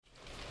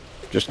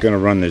just going to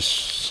run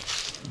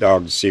this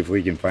dog to see if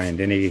we can find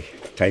any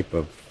type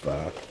of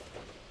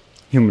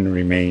human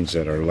remains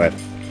that are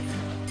left.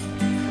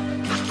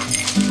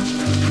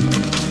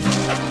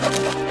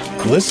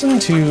 Listen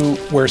to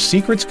Where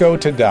Secrets Go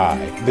to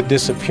Die, The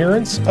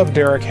Disappearance of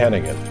Derek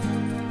Hennigan.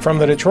 From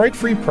the Detroit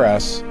Free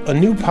Press, a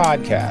new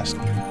podcast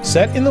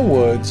set in the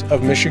woods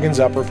of Michigan's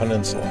Upper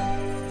Peninsula.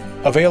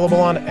 Available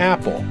on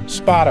Apple,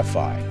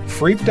 Spotify,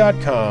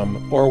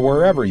 Freep.com, or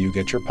wherever you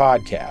get your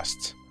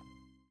podcasts.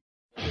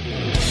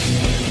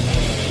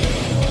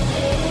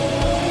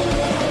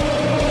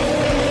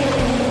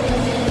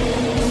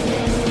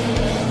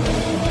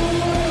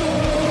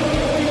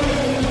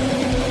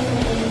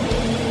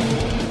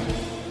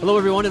 Hello,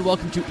 everyone, and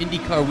welcome to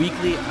IndyCar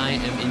Weekly. I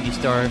am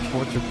IndyStar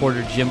sports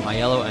reporter Jim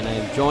Aiello, and I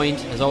am joined,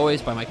 as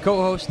always, by my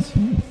co-host,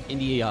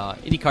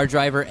 IndyCar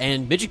driver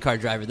and midget car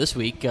driver this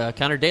week,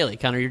 Connor Daly.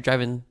 Connor, you're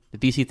driving the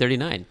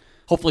DC-39,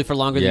 hopefully for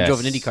longer than you drove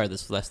an IndyCar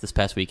this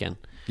past weekend.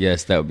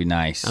 Yes, that would be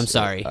nice. I'm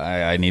sorry.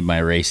 I need my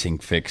racing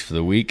fix for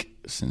the week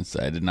since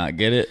I did not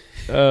get it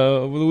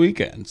over the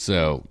weekend.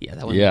 So,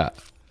 yeah.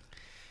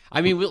 I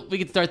mean, we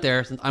can start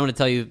there. Since I want to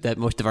tell you that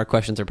most of our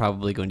questions are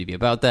probably going to be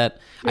about that.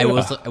 Yeah. I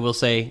will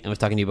say, I was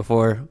talking to you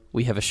before,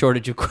 we have a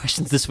shortage of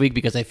questions this week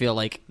because I feel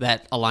like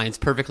that aligns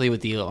perfectly with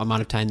the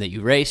amount of time that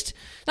you raced.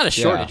 Not a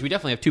shortage. Yeah. We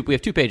definitely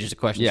have two pages of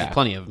questions. Yeah. There's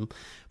plenty of them.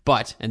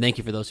 And thank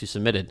you for those who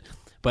submitted.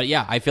 But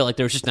yeah, I feel like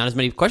there was just not as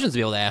many questions to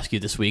be able to ask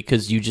you this week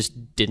because you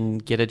just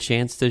didn't get a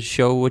chance to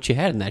show what you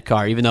had in that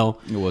car, even though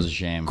it was a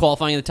shame.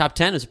 Qualifying in the top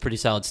 10 is a pretty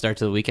solid start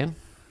to the weekend.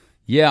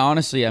 Yeah,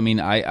 honestly, I mean,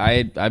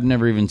 I've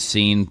never even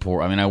seen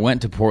I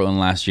went to Portland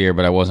last year,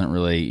 but I wasn't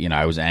really,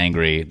 I was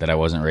angry that I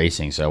wasn't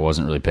racing, so I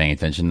wasn't really paying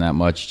attention that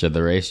much to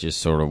the race,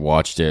 just sort of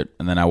watched it.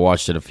 And then I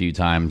watched it a few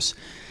times,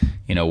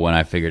 when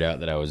I figured out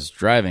that I was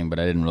driving, but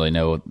I didn't really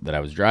know that I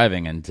was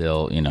driving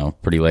until,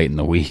 pretty late in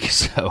the week.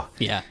 So,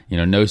 yeah,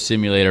 no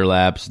simulator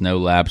laps, no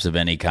laps of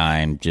any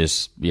kind,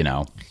 just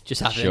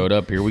showed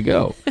up, here we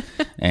go.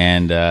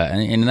 and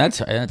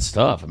that's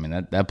tough. I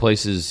mean, that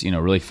place is,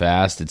 really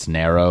fast. It's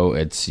narrow.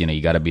 It's,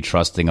 you got to be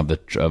trusting of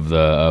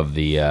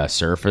the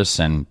surface.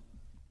 And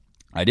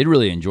I did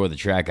really enjoy the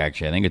track,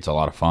 actually. I think it's a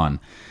lot of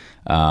fun.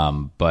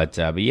 But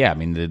yeah, I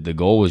mean, the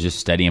goal was just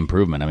steady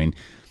improvement. I mean,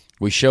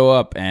 we show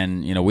up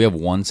and, we have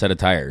one set of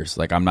tires.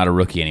 Like, I'm not a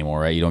rookie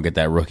anymore, right? You don't get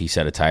that rookie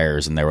set of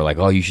tires. And they were like,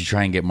 oh, you should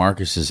try and get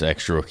Marcus's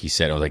extra rookie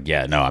set. I was like,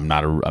 yeah, no,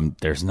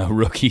 there's no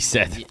rookie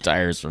set of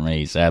tires for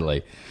me,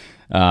 sadly.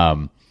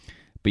 But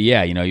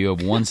yeah, you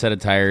have one set of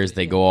tires,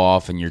 they go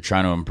off and you're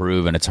trying to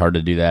improve and it's hard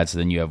to do that. So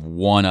then you have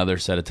one other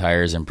set of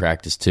tires in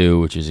practice too,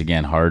 which is,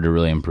 again, hard to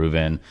really improve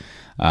in.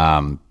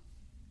 But,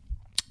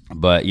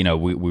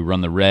 we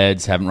run the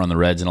reds, haven't run the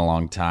reds in a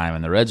long time,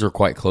 and the reds were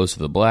quite close to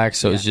the blacks.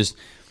 So it's just,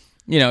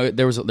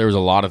 there was a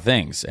lot of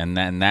things, and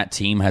that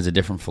team has a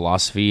different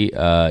philosophy,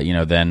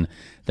 than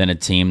a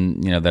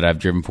team, that I've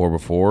driven for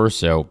before.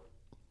 So,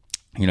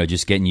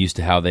 just getting used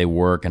to how they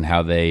work and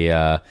how they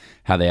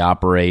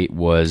operate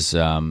was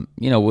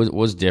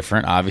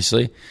different,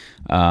 obviously.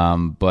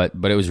 But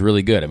it was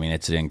really good. I mean,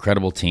 it's an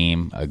incredible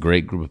team, a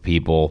great group of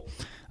people,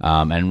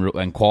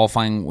 and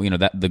qualifying.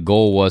 That the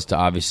goal was to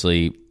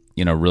obviously,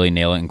 really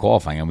nail it in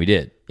qualifying, and we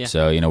did. Yeah.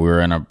 So, we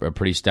were in a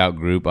pretty stout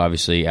group.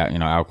 Obviously,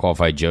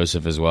 out-qualified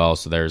Joseph as well.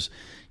 So there's,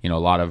 a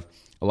lot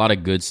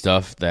of good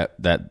stuff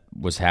that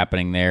was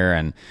happening there.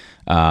 And,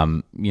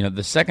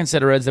 the second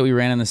set of reds that we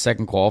ran in the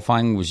second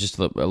qualifying was just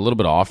a little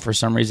bit off for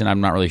some reason.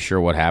 I'm not really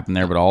sure what happened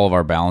there, but all of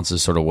our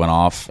balances sort of went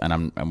off,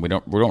 and we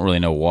don't really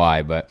know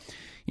why. But,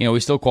 we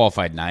still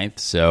qualified ninth.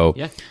 So,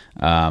 yeah.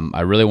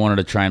 I really wanted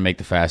to try and make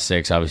the Fast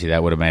Six. Obviously,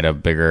 that would have made a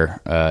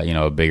bigger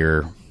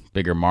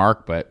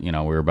mark, but we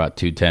were about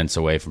 2/10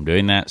 away from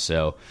doing that.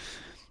 So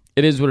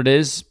it is what it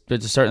is.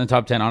 But to start in the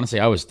top 10, honestly,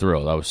 I was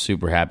thrilled. I was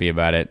super happy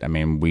about it. I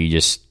mean, we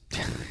just,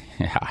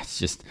 it's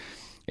just,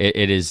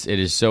 it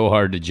is so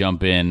hard to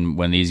jump in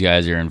when these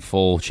guys are in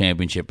full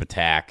championship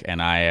attack,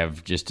 and I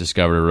have just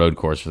discovered a road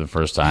course for the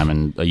first time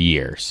in a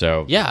year.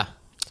 So yeah,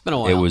 it's been a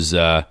while. It was,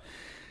 it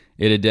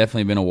had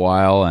definitely been a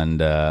while, and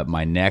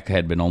my neck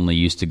had been only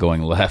used to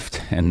going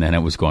left, and then it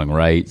was going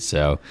right.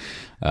 So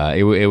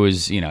it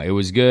was, it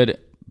was good.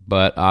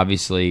 But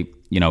obviously,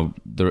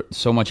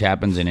 so much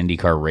happens in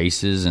IndyCar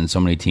races, and so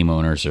many team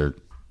owners are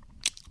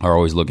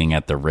always looking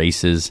at the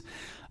races.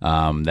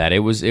 That it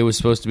was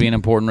supposed to be an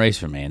important race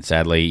for me, and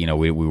sadly,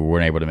 we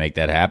weren't able to make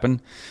that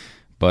happen.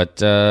 But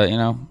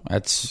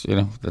that's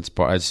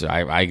part.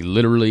 I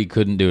literally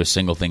couldn't do a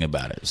single thing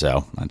about it,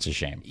 so that's a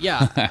shame.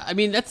 Yeah, I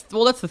mean that's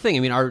the thing.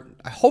 I mean,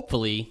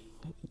 hopefully,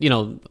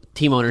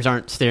 team owners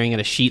aren't staring at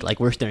a sheet like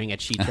we're staring at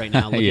sheets right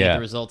now, looking at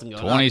the results and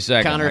going,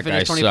 22nd. Connor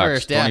finished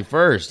 21st. Yeah.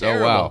 21st.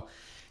 Oh, wow.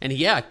 And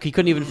yeah, he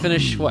couldn't even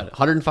finish,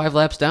 105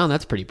 laps down?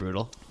 That's pretty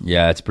brutal.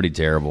 Yeah, it's pretty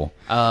terrible.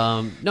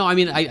 No, I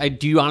mean, I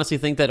do honestly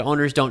think that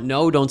owners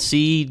don't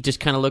see, just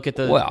kind of look at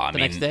the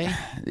next day?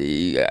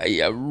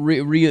 Yeah,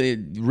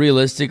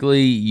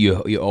 realistically,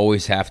 you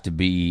always have to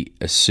be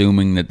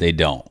assuming that they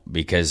don't,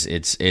 because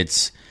it's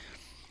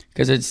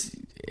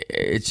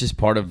just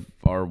part of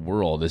our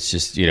world. It's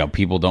just,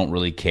 people don't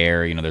really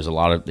care. There's a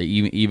lot of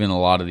even a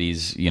lot of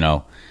these,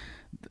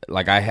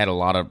 like I had a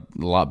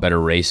lot better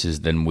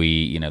races than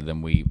we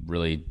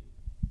really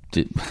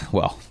did.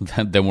 Well,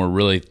 than were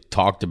really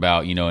talked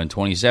about, in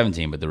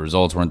 2017, but the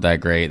results weren't that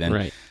great. Then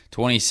Right.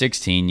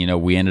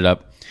 2016, we ended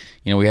up,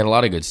 we had a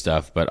lot of good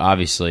stuff, but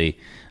obviously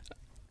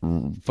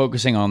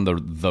focusing on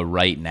the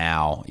right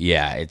now,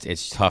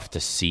 it's tough to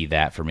see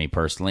that for me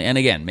personally. And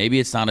again, maybe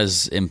it's not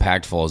as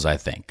impactful as I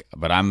think,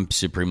 but I'm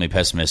supremely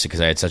pessimistic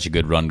because I had such a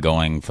good run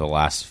going for the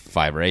last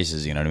 5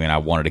 races. You know what I mean? I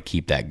wanted to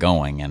keep that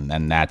going,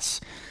 and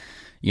that's,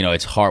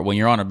 it's hard when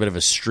you're on a bit of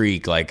a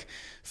streak, like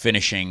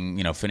finishing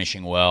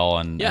well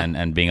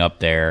and being up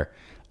there.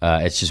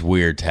 It's just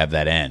weird to have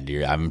that end.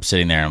 I'm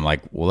sitting there and I'm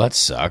like, well, that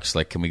sucks.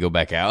 Like, can we go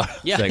back out?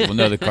 Yeah. It's like, well,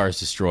 no, the car's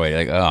destroyed.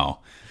 Like, oh,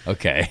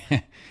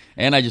 okay.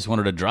 And I just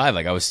wanted to drive.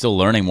 Like, I was still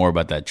learning more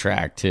about that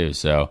track too.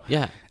 So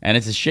Yeah. And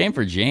it's a shame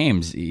for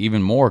James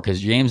even more because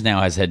James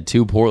now has had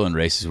 2 Portland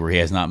races where he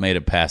has not made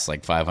it past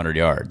like 500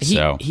 yards.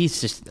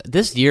 He's just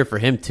this year for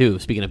him too.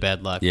 Speaking of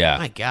bad luck, Yeah.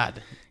 my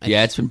God,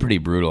 It's been pretty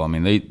brutal. I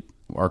mean,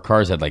 our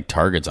cars had like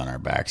targets on our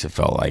backs. It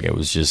felt like it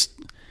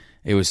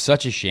was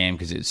such a shame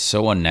because it's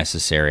so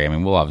unnecessary. I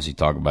mean, we'll obviously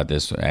talk about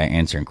this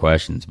answering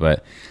questions,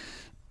 but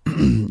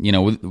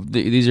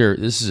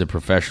this is a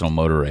professional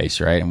motor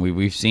race, right? And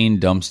we've seen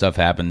dumb stuff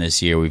happen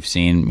this year. We've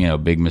seen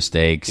big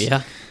mistakes.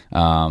 Yeah.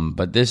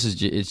 But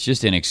it's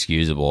just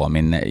inexcusable. I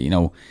mean,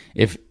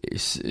 if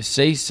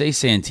say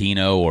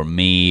Santino or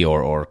me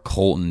or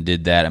Colton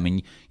did that, I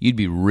mean, you'd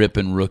be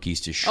ripping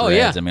rookies to shreds. Oh,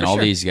 yeah, I mean, for all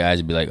sure. these guys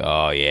would be like,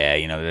 oh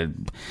yeah,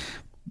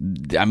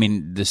 I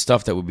mean, the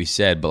stuff that would be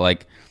said, but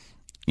like,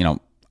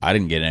 I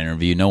didn't get an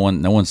interview. No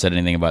one said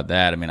anything about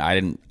that. I mean,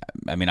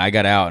 I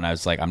got out and I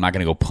was like, I'm not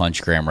going to go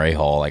punch Graham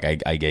Rahal. Like,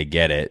 I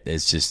get it.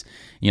 It's just,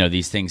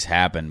 these things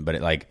happen,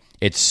 but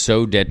it's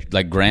so dead.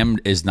 Like, Graham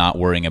is not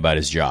worrying about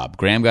his job.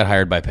 Graham got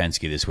hired by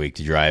Penske this week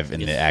to drive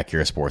in the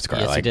Acura sports car.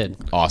 Yes, like, he did.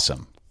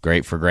 Awesome.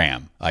 Great for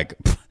Graham. Like,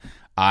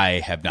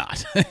 I have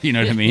not. You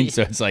know what I mean?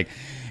 So it's like,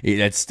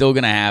 that's still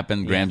going to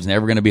happen. Graham's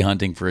never going to be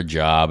hunting for a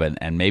job,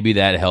 and maybe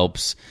that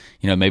helps.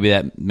 Maybe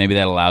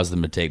that allows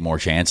them to take more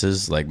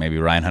chances. Like maybe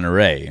Ryan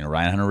Hunter-Reay.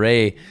 Ryan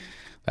Hunter-Reay,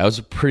 that was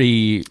a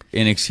pretty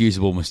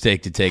inexcusable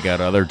mistake to take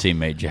out other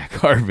teammate Jack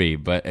Harvey.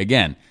 But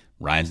again,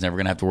 Ryan's never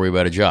going to have to worry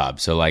about a job.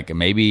 So like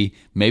maybe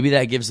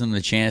that gives them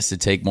the chance to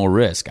take more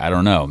risk. I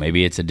don't know.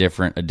 Maybe it's a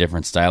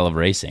different style of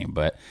racing.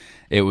 But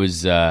it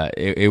was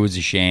it was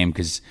a shame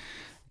because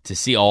to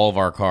see all of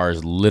our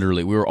cars,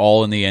 literally, we were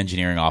all in the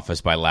engineering office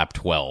by lap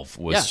 12.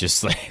 Was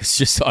just like it's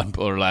just on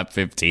or lap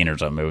 15 or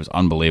something. It was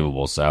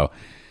unbelievable. So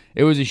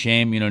it was a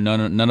shame.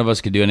 None of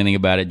us could do anything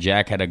about it.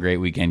 Jack had a great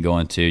weekend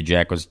going too.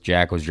 Jack was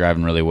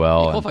driving really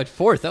well. He qualified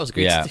 4th. That was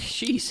great. Yeah.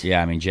 Jeez.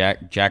 Yeah, I mean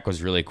Jack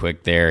was really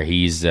quick there.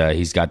 He's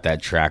got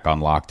that track on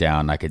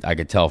lockdown. I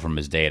could tell from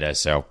his data.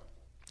 So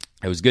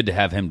it was good to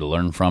have him to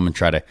learn from and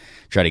try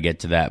to get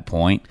to that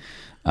point.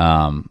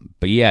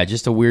 But yeah,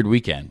 just a weird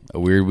weekend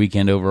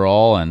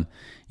overall. And,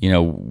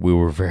 we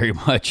were very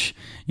much,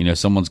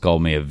 someone's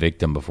called me a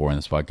victim before in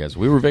this podcast.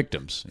 We were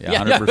victims.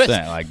 Yeah,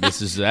 100%. Like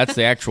that's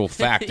the actual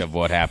fact of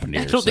what happened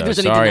here. I don't think there's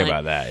any sorry denying.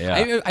 about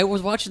that. Yeah. I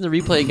was watching the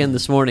replay again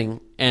this morning,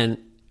 and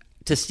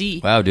to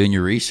see. Wow, doing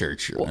your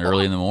research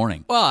early in the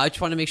morning. Well, I just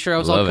wanted to make sure I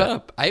was all Love caught it.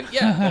 up.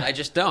 But I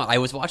just don't. I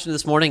was watching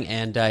this morning,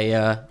 and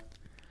I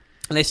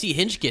see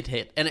Hinch get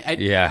hit, and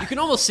you can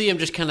almost see him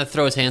just kind of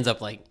throw his hands up,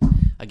 like,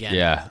 again.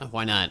 Yeah.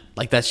 Why not?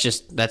 Like that's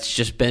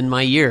just been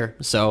my year.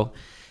 So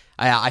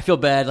I feel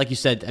bad, like you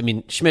said. I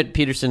mean, Schmidt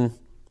Peterson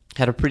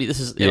had a pretty. This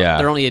is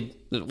they're only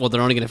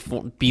going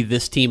to be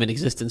this team in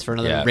existence for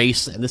another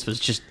race, and this was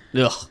just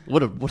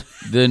what.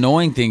 The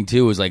annoying thing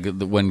too was like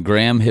when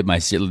Graham hit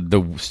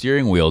the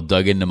steering wheel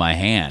dug into my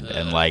hand,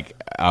 and like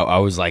I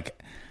was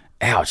like,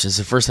 ouch, this is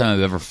the first time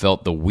I've ever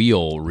felt the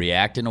wheel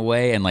react in a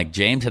way. And like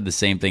James had the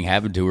same thing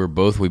happen to her.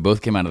 We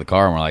both came out of the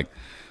car and we're like,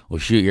 well,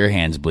 shoot, your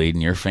hand's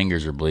bleeding, your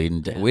fingers are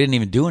bleeding. We didn't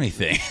even do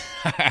anything.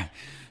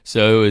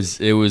 So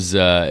it was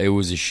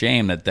a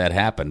shame that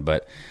happened,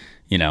 but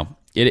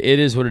it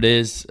is what it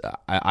is.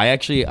 I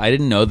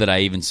didn't know that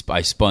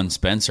I spun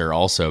Spencer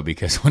also,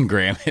 because when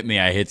Graham hit me,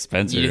 I hit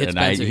Spencer. He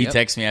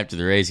texted me after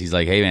the race. He's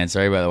like, hey man,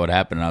 sorry about what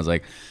happened. And I was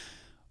like,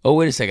 oh,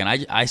 wait a second.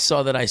 I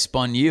saw that I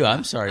spun you.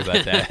 I'm sorry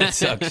about that. It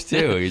sucks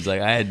too. He's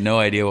like, I had no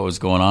idea what was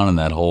going on in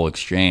that whole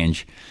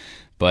exchange.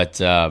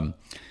 But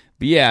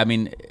yeah, I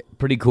mean,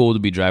 pretty cool to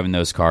be driving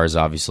those cars,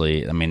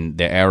 obviously. I mean,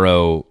 the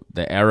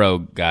Aero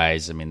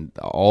guys, I mean,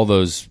 all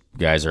those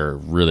guys are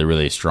really,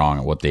 really strong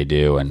at what they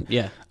do. And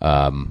it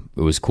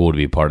was cool to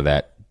be part of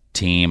that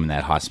team, and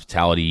that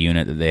hospitality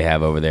unit that they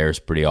have over there is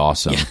pretty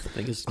awesome. Yeah, I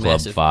think it's Club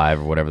massive.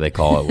 5 or whatever they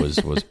call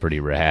it was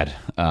pretty rad.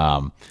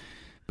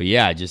 But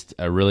yeah, just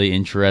a really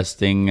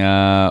interesting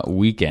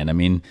weekend. I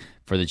mean,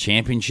 for the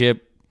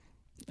championship,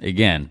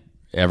 again,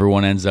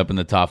 everyone ends up in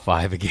the top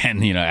 5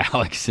 again.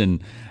 Alex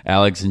and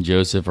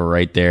Joseph are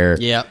right there.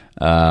 Yeah.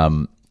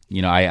 I'm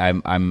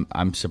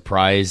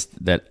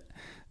surprised that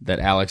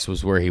Alex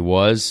was where he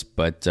was,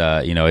 but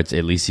it's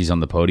at least he's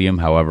on the podium.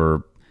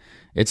 However,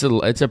 it's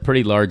a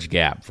pretty large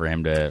gap for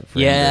him to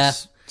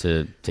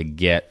to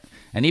get.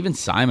 And even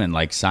Simon,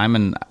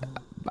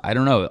 I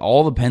don't know,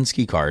 all the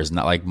Penske cars,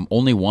 not like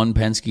only one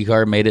Penske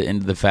car made it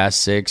into the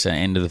Fast 6 and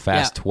into the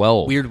Fast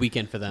 12. Weird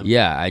weekend for them.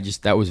 Yeah,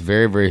 that was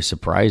very, very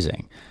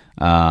surprising.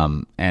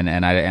 And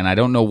I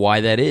don't know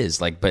why that is.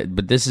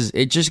 But this is,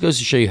 it just goes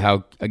to show you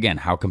how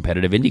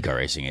competitive IndyCar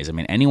racing is. I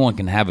mean, anyone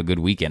can have a good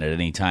weekend at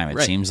any time.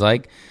 It seems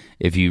like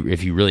if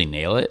you really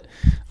nail it.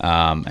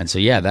 And so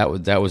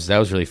that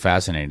was really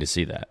fascinating to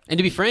see that. And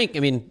to be frank, I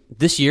mean,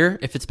 this year,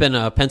 if it's been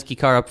a Penske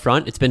car up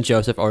front, it's been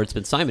Joseph or it's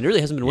been Simon. It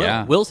really hasn't been Will.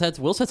 Yeah. Will's had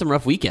some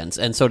rough weekends,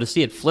 and so to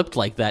see it flipped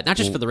like that, not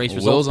just for the race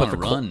Will's results, but on a for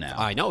run now.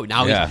 I know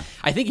now. Yeah.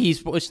 I think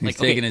he's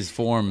Taking his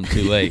form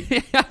too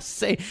late.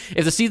 Say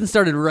if the season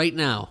started right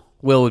now,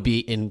 Will would be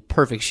in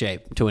perfect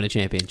shape to win a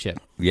championship.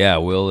 Yeah,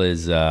 Will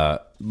is,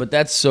 but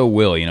that's so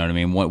Will. You know what I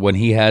mean? When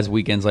he has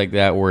weekends like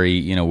that, where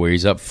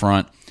he's up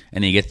front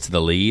and he gets to the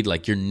lead,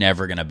 like you're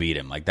never gonna beat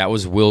him. Like that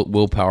was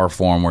willpower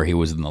form where he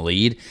was in the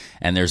lead,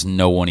 and there's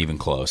no one even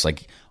close.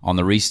 Like on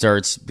the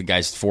restarts, the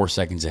guy's 4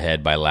 seconds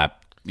ahead by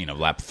lap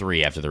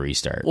 3 after the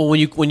restart. Well, when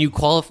you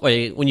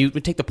qualify, when you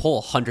take the pole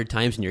 100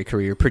 times in your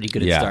career, you're pretty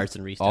good at starts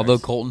and restarts. Although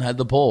Colton had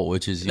the pole,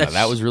 which is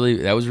that was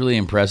really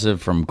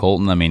impressive from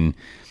Colton. I mean,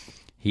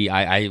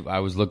 I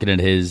was looking at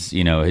his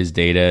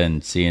data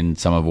and seeing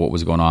some of what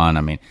was going on.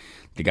 I mean,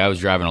 the guy was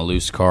driving a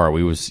loose car.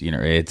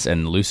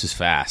 And loose is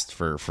fast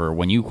for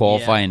when you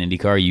qualify in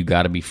IndyCar. You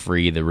got to be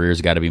free. The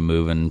rear's got to be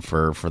moving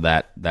for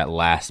that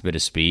last bit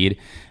of speed,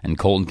 and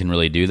Colton can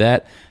really do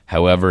that.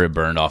 However, it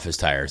burned off his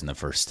tires in the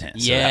first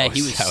stint. So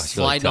he was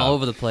sliding really all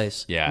over the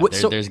place. Yeah,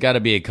 there's got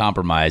to be a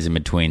compromise in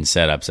between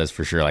setups. That's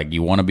for sure. Like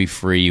you want to be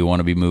free, you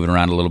want to be moving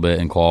around a little bit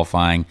in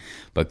qualifying,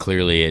 but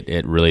clearly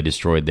it really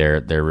destroyed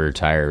their rear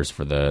tires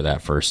for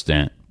that first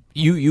stint.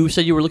 You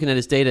said you were looking at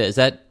his data. Is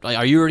that,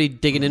 are you already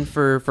digging in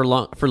for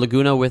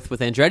Laguna with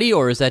Andretti,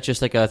 or is that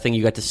just like a thing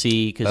you got to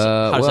see? Because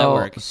how does that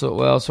work?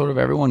 Sort of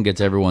everyone gets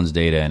everyone's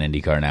data in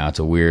IndyCar now. It's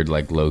a weird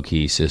low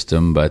key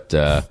system, but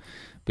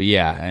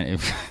yeah,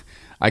 and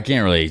I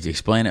can't really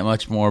explain it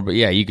much more. But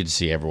yeah, you could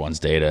see everyone's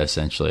data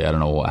essentially. I don't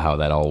know how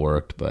that all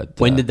worked, but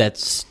when did that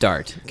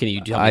start? Can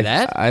you tell me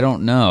that? I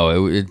don't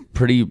know. It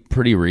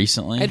pretty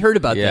recently. I'd heard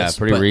about this. Yeah,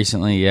 pretty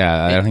recently.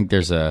 Yeah, I don't think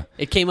there's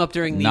It came up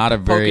during the not a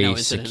very Pocono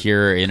incident.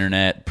 Secure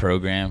internet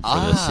program for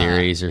the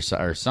series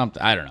or something.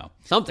 I don't know.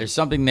 There's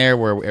something there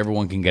where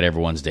everyone can get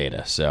everyone's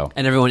data. So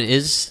and everyone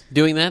is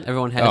doing that.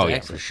 Everyone has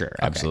access? For sure,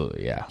 Okay.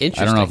 Absolutely, yeah.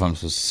 Interesting. I don't know if I'm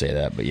supposed to say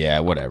that, but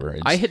yeah, whatever.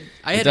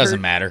 It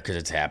doesn't matter because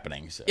it's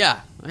happening. So. Yeah,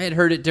 I had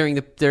heard it during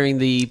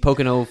the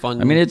Pocono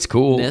fun. I mean, it's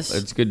cool.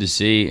 It's good to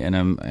see, and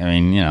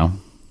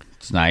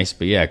it's nice.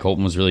 But yeah,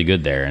 Colton was really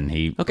good there, and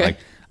he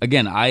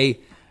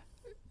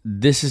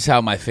this is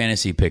how my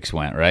fantasy picks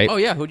went, right? Oh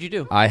yeah, who'd you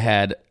do? I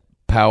had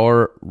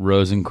Power,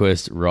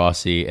 Rosenquist,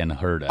 Rossi, and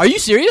Herta. Are you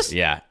serious?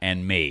 Yeah,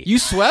 and me. You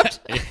swept?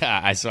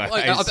 Yeah, I swept.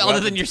 Other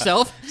than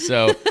yourself?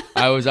 So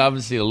I was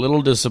obviously a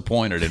little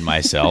disappointed in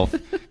myself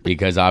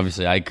because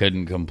obviously I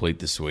couldn't complete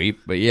the sweep.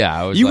 But yeah,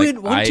 I was you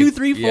went 1, 2,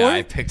 3, 4? Yeah,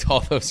 I picked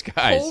all those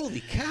guys.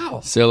 Holy cow.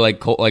 So like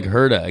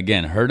Herta,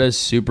 again, Herta's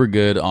super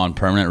good on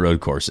permanent road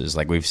courses.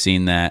 Like we've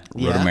seen that.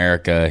 Road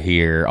America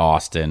here,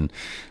 Austin.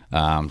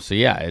 So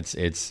yeah,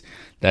 it's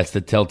that's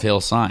the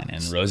telltale sign,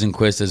 and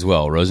Rosenquist as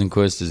well.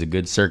 Rosenquist is a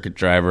good circuit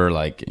driver.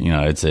 Like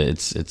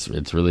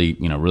it's really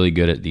really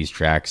good at these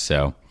tracks.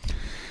 So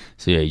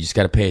yeah, you just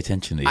got to pay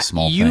attention to these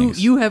small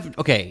things. You have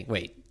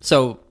wait.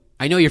 So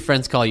I know your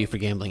friends call you for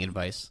gambling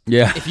advice.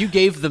 Yeah. If you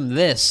gave them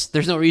this,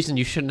 there's no reason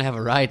you shouldn't have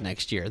a ride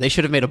next year. They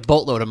should have made a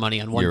boatload of money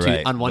on one, You're two,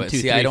 right. on one, But two,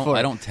 see, three, I don't, 4.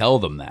 I don't tell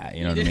them that.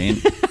 You know what I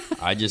mean?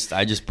 I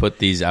just put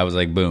these. I was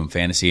like, boom,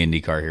 fantasy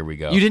IndyCar. Here we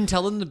go. You didn't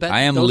tell them to bet. I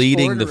am those 4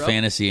 leading in the a row?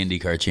 fantasy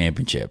IndyCar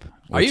championship.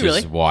 Are you really?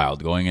 Which is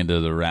wild going into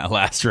the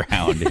last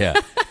round. Yeah.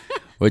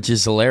 Which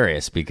is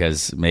hilarious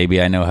because maybe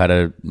I know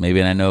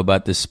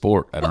about this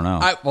sport. I don't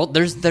know.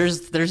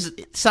 There's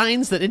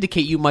signs that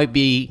indicate you might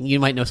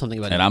know something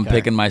about it. And I'm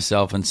picking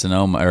myself in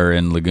Sonoma or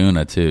in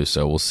Laguna too,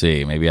 so we'll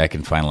see. Maybe I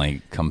can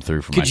finally come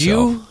through for myself. Could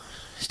you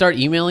start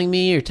emailing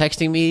me or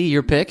texting me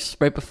your picks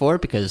right before,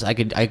 because I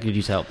could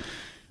use help.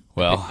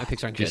 Well, my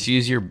picks aren't just good.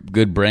 use your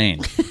good brain,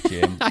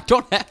 Jim. I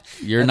don't have.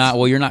 You're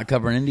not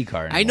covering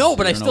IndyCar anymore. I know,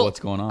 but so I you don't still know what's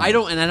going on.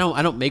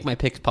 I don't make my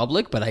picks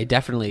public, but I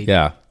definitely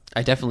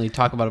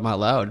talk about them out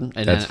loud. And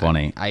That's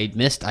funny. I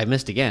missed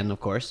again,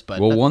 of course.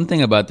 But one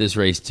thing about this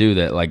race too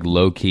that like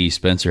low key,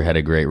 Spencer had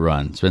a great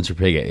run. Spencer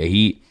Pigot,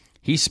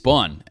 he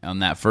spun on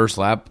that first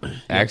lap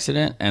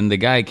accident, and the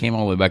guy came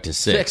all the way back to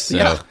 6. So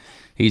yeah.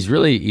 he's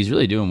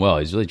really doing well.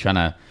 He's really trying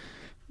to.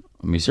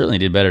 I mean, he certainly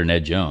did better than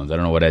Ed Jones. I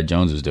don't know what Ed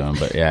Jones was doing,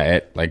 but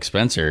yeah,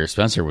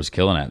 Spencer was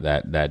killing it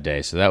that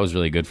day. So that was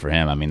really good for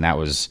him. I mean,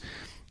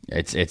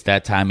 it's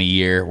that time of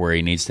year where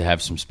he needs to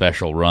have some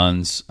special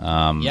runs.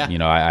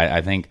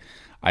 I think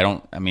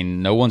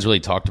no one's really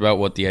talked about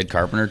what the Ed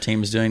Carpenter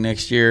team is doing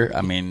next year.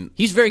 I mean,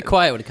 he's very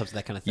quiet when it comes to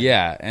that kind of thing.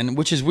 Yeah, and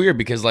which is weird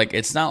because like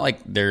it's not like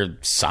they're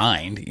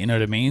signed. You know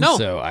what I mean? No.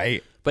 So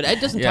but Ed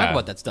doesn't talk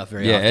about that stuff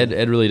very often. Yeah,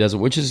 Ed really doesn't,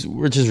 which is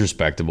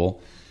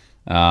respectable.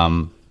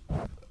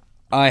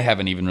 I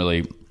haven't even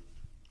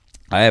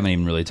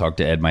really talked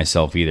to Ed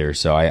myself either,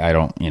 so I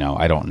don't know.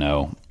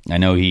 I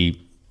know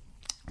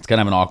it's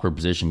kind of an awkward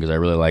position because I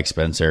really like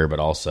Spencer, but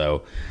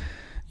also,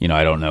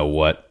 I don't know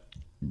what.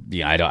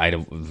 Yeah, I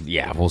don't.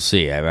 Yeah, we'll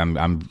see.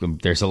 I'm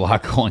there's a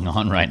lot going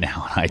on right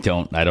now. I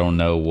don't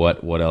know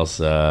what else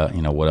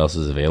what else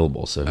is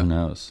available. So who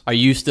knows? Are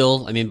you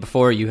still? I mean,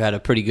 before you had a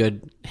pretty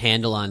good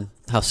handle on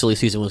how silly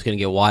season was going to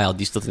get wild.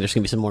 Do you still think there's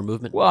going to be some more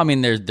movement? Well, I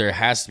mean, there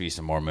has to be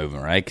some more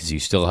movement, right? Because you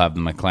still have the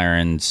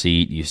McLaren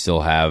seat. You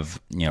still have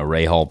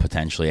Ray Hall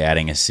potentially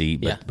adding a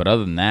seat. But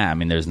other than that, I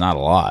mean, there's not a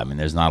lot. I mean,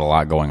 there's not a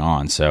lot going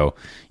on. So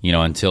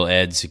until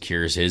Ed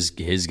secures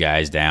his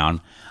guys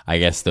down, I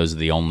guess those are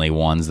the only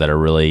ones that are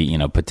really,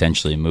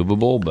 potentially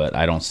movable, but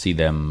I don't see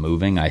them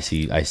moving. I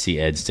see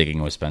Ed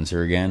sticking with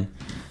Spencer again.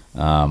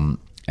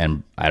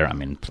 And I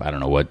don't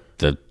know what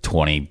the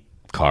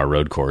 20-car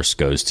road course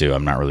goes to.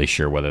 I'm not really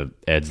sure whether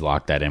Ed's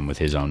locked that in with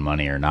his own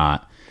money or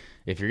not.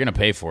 If you're going to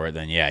pay for it,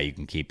 then yeah, you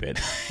can keep it.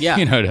 Yeah.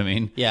 You know what I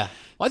mean? Yeah.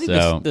 Well, I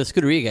think the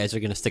Scuderia guys are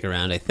going to stick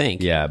around, I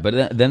think. Yeah,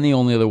 but then the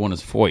only other one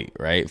is Foyt,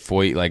 right?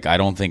 Foyt, I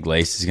don't think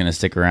Lace is going to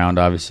stick around,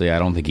 obviously. I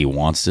don't think he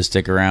wants to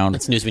stick around.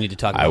 That's news we need to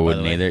talk about, I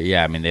wouldn't either.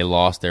 Yeah, I mean, they're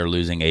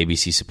losing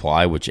ABC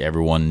Supply, which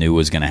everyone knew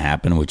was going to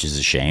happen, which is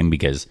a shame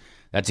because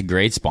that's a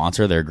great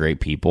sponsor. They're great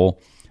people.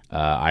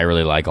 I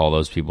really like all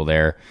those people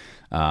there.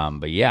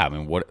 But yeah, I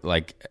mean,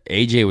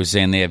 AJ was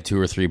saying they have 2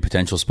 or 3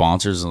 potential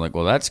sponsors, and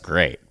well, that's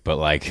great.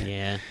 But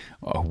yeah.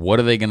 What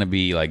are they going to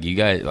be? You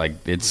guys,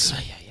 it's...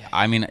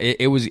 I mean,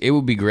 it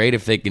would be great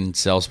if they can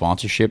sell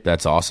sponsorship.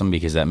 That's awesome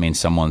because that means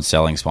someone's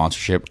selling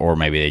sponsorship, or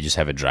maybe they just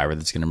have a driver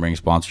that's going to bring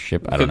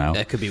sponsorship. I don't know.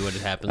 That could be what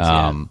it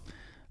happens.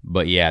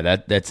 But yeah,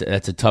 that's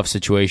a tough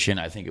situation.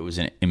 I think it was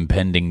an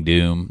impending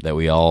doom that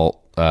we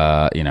all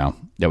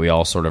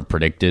sort of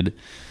predicted.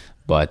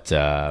 But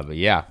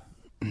yeah,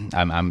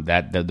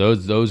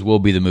 those will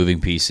be the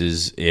moving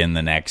pieces in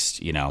the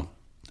next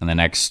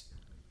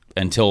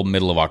until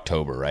middle of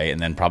October, right? And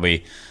then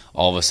probably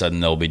all of a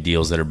sudden there'll be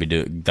deals that are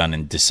done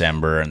in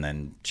December and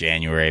then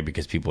January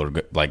because people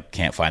are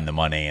can't find the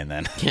money, and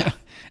then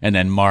and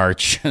then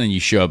March, and then you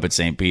show up at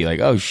St. Pete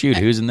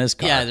who's in this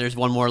car? Yeah, there's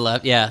one more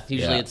left. Yeah,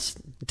 usually it's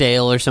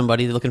Dale or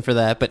somebody looking for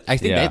that, but I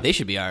think they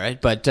should be all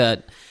right. But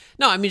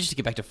no, I mean, just to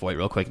get back to Foyt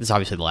real quick, this is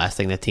obviously the last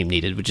thing that team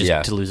needed, which is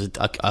to lose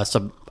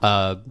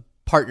a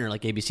partner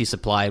like ABC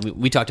Supply.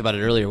 We talked about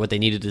it earlier. What they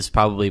needed is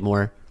probably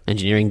more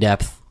engineering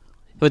depth.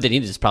 What they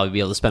needed is probably be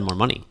able to spend more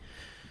money.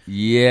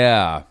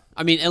 Yeah.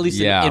 I mean, at least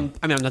I'm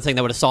not saying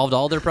that would have solved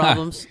all their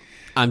problems.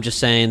 I'm just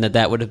saying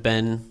that would have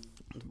been.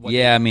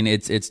 I mean,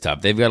 it's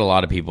tough. They've got a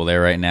lot of people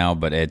there right now,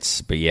 but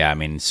yeah, I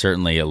mean,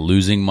 certainly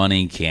losing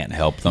money can't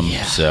help them.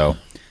 Yeah. So,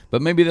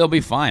 but maybe they'll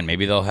be fine.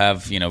 Maybe they'll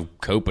have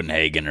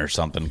Copenhagen or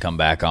something come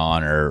back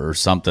on, or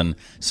something,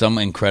 some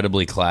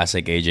incredibly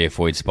classic AJ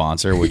Foyt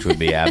sponsor, which would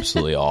be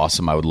absolutely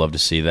awesome. I would love to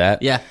see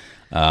that. Yeah.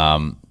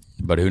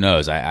 But who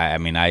knows? I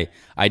mean, I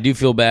do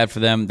feel bad for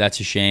them. That's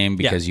a shame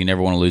because you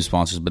never want to lose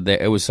sponsors. But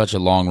it was such a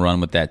long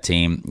run with that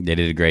team. They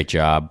did a great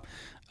job.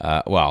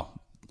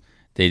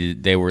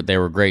 They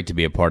were great to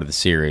be a part of the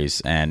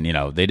series, and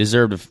they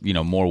deserved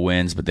more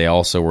wins. But they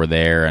also were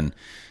there and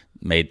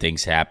made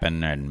things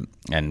happen, and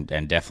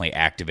definitely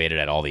activated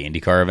at all the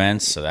IndyCar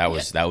events. So that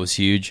was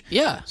huge.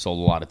 Yeah, sold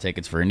a lot of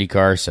tickets for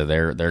IndyCar. So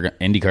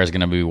IndyCar is going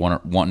to be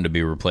wanting to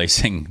be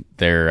replacing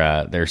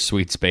their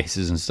suite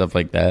spaces and stuff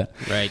like that.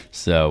 Right.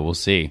 So we'll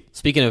see.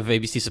 Speaking of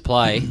ABC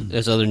Supply,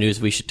 there's other news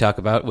we should talk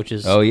about, which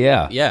is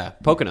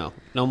Pocono.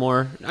 No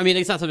more. I mean,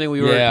 it's not something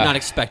we were not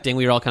expecting.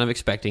 We were all kind of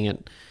expecting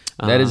it.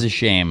 That is a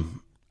shame.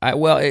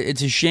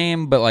 It's a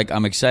shame, but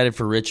I'm excited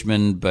for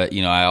Richmond, but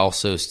I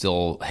also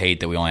still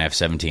hate that we only have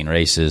 17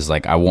 races.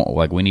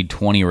 We need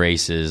 20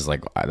 races.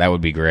 That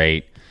would be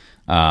great.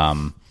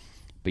 But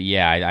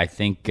yeah, I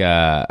think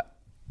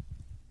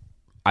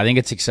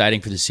it's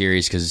exciting for the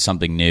series because it's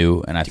something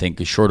new, and I think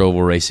the short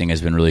oval racing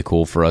has been really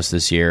cool for us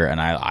this year,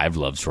 and I've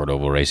loved short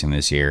oval racing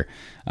this year.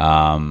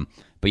 But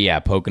yeah,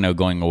 Pocono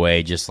going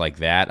away just like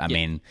that. I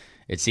mean.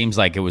 It seems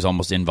like it was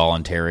almost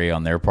involuntary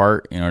on their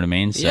part, you know what I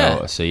mean?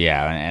 So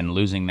yeah, and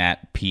losing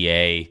that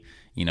PA,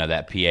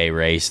 that PA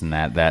race and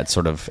that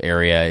sort of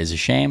area is a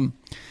shame.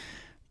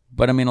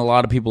 But I mean, a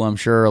lot of people I'm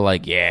sure are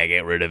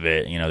get rid of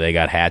it. They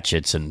got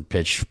hatchets and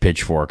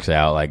pitchforks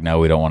out. No,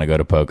 we don't want to go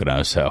to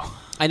Pocono. So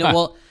I know.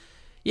 Well,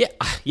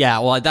 yeah.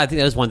 Well, I think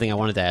that was one thing I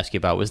wanted to ask you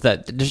about was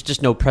that there's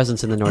just no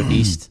presence in the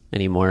Northeast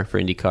anymore for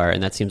IndyCar,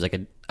 and that seems like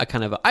a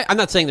kind of. I'm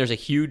not saying there's a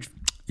huge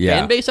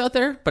fan base out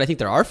there, but I think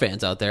there are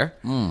fans out there.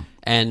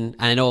 And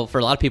I know for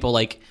a lot of people,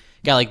 a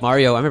guy like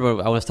Mario, I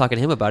remember I was talking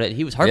to him about it.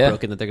 He was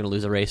heartbroken that they're going to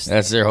lose a race.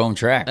 That's their home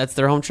track.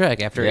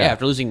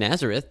 After losing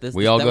Nazareth.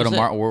 We all go to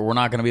we're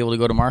not going to be able to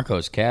go to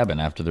Marco's cabin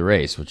after the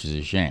race, which is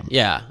a shame.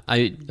 Yeah,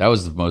 that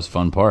was the most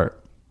fun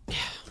part.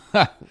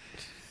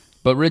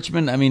 But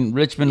Richmond,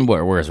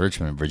 where's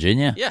Richmond?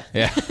 Virginia? Yeah.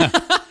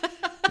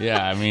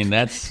 Yeah, I mean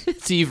that's.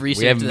 So you've we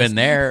haven't been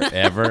there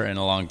ever in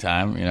a long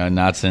time.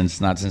 Not since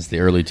the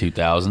early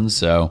 2000s.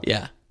 So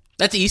yeah,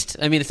 that's east.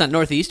 I mean, it's not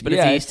northeast, but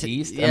it's east.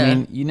 East. Yeah. I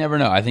mean, you never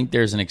know. I think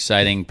there's an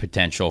exciting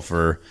potential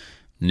for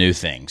new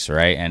things,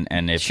 right?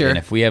 And if Sure. and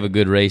if we have a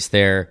good race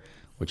there,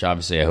 which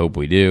obviously I hope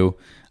we do,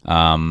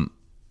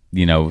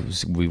 you know,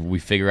 we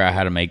figure out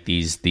how to make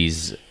these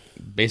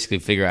basically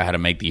figure out how to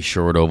make these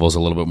short ovals a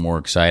little bit more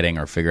exciting,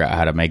 or figure out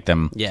how to make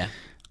them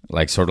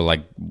like sort of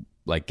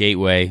like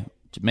Gateway.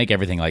 Make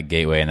everything like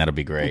Gateway, and that'll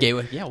be great.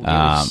 Gateway,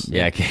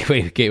 yeah.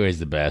 Gateway's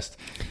the best.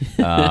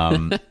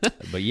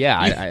 But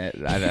yeah,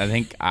 I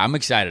think I'm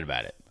excited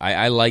about it.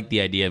 I like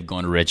the idea of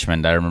going to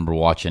Richmond. I remember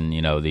watching,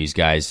 you know, these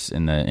guys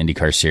in the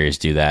IndyCar series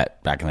do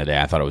that back in the day.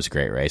 I thought it was a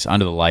great race.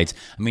 Under the lights.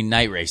 I mean,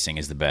 night racing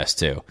is the best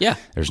too. Yeah.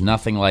 There's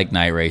nothing like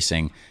night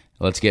racing.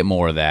 Let's get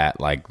more of that.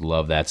 Like,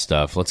 love that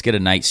stuff. Let's get a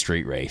night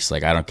street race.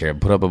 Like, I don't care.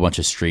 Put up a bunch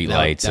of street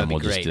lights, and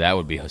we'll just do that.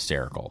 Would be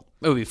hysterical.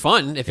 It would be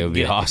fun if It would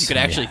be awesome. you could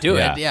actually do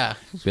it. Yeah.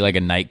 It'd be like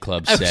a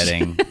nightclub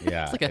setting.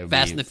 Yeah, It's like a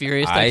Fast and the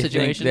Furious type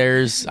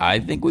situation. I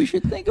think we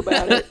should think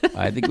about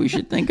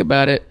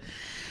it.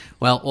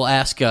 Well, we'll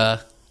ask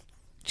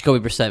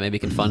Jacoby Brissett. Maybe he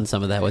can fund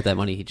some of that with that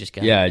money he just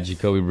got. Yeah,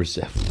 Jacoby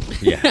Brissett.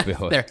 Yeah,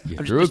 There. You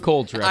threw a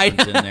Colts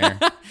reference in there.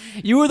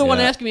 You were the one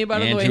Yeah. asking me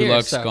about it on the way Andrew here.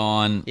 Luck's so.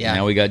 gone. Yeah.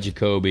 Now we got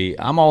Jacoby.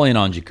 I'm all in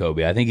on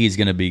Jacoby. I think he's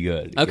going to be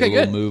good. Okay,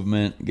 get a little good.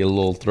 movement, get a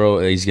little throw.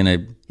 He's going to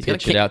got a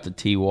pitch it out to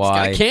TY. He's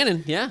got a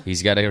cannon, yeah.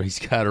 He's got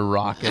a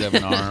rocket of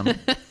an arm.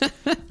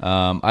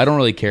 I don't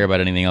really care about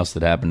anything else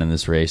that happened in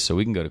this race, so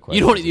we can go to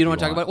questions. You don't want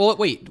to talk about it? Well,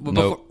 wait. Before,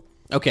 Nope.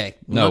 Okay.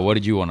 No, what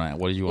did you want to?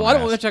 What did you want? Well, I to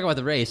don't want to talk about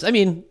the race. I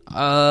mean,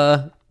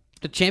 the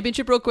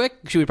championship real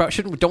quick.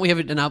 Don't we have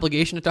an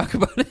obligation to talk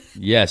about it?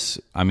 Yes,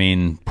 I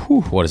mean,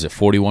 what is it?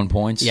 41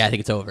 points. Yeah, I think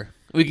it's over.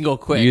 We can go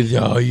quick.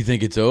 You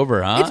think it's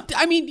over, huh?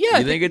 I mean, yeah.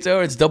 You think it's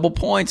over? It's double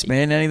points,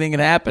 man. Anything can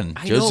happen.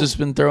 I Joseph's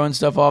been throwing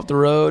stuff off the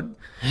road.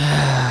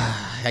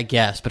 I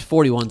guess, but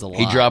 41's a lot.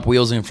 He dropped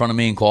wheels in front of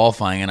me in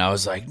qualifying, and I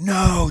was like,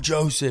 "No,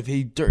 Joseph,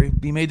 he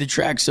made the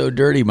track so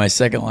dirty. My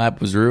second lap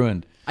was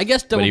ruined." I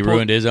guess double But he point-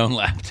 ruined his own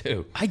lap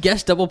too. I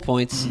guess double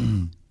points.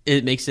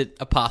 It makes it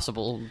a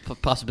possibility.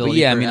 But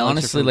yeah, I for mean, Alex or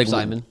honestly, for like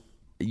Simon.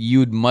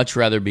 you'd much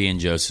rather be in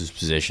Joseph's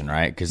position,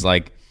 right? Because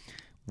like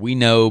we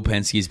know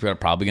Penske's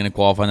probably going to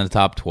qualify in the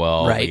top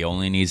 12. Right. He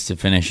only needs to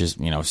finish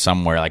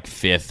somewhere like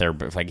fifth, or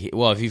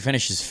if he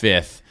finishes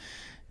fifth,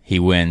 he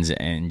wins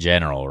in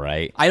general,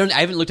 right? I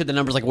haven't looked at the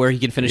numbers like where he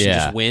can finish and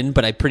Yeah. just win,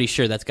 but I'm pretty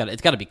sure it's got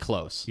to be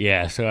close.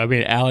 Yeah, so I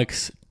mean,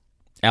 Alex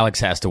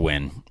has to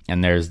win,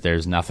 and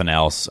there's nothing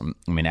else.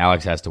 I mean,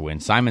 Alex has to win.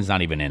 Simon's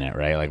not even in it,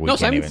 right? Like we No,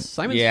 can't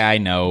Simon's- Yeah, I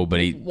know, but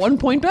he. 1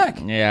 point back.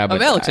 Yeah, but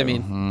of Alex. I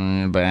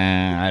mean, but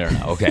I don't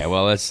know. Okay,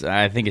 well,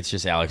 I think it's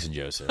just Alex and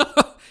Joseph.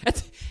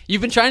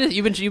 you've been saying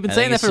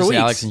that for weeks. weeks.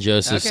 Alex and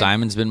Joseph. Okay.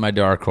 Simon's been my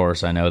dark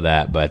horse. I know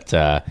that, but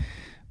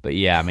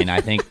yeah, I mean, I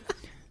think.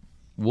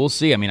 We'll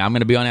see. I mean, I'm going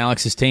to be on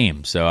Alex's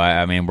team, so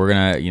I mean, we're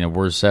gonna,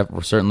 we're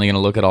certainly going to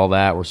look at all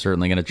that. We're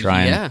certainly going to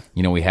try and,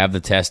 we have the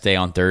test day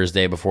on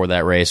Thursday before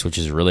that race, which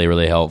is really,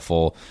 really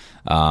helpful.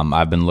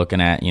 I've been looking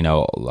at,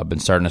 I've been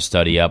starting to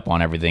study up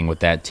on everything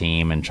with that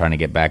team and trying to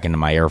get back into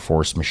my Air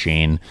Force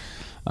machine.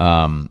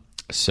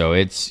 So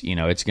it's,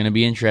 it's going to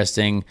be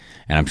interesting,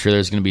 and I'm sure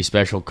there's going to be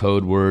special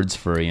code words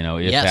for,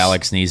 if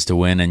Alex needs to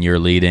win and you're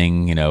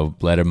leading,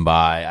 let him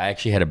by. I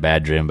actually had a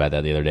bad dream about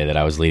that the other day, that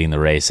I was leading the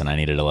race and I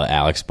needed to let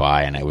Alex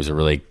by, and it was a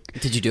really.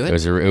 Did you do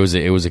it?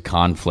 It was a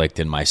conflict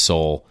in my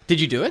soul.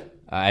 Did you do it?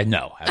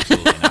 No,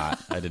 absolutely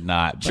not. I did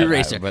not. True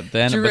racer. But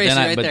then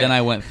There.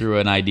 I went through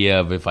an idea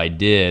of if I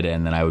did,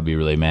 and then I would be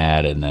really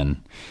mad, and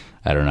then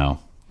I don't know.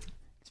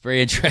 Very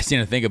interesting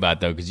to think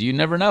about, though, because you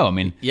never know. I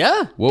mean,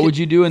 Yeah. What would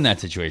you do in that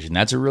situation?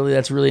 That's a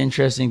really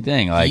interesting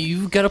thing. Like,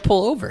 You've got to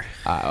pull over.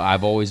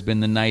 I've always been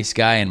the nice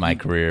guy in my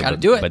career, Gotta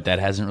do it. but that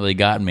hasn't really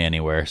gotten me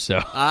anywhere.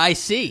 So I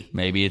see.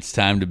 maybe it's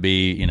time to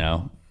be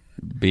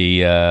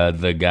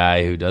the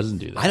guy who doesn't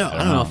do that. I don't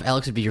know if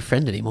Alex would be your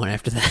friend anymore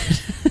after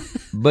that.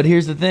 But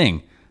here's the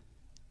thing.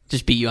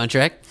 Just beat you on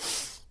track.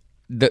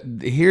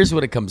 Here's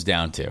what it comes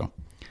down to.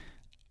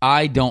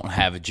 I don't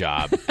have a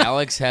job.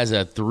 Alex has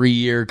a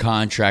 3-year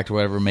contract or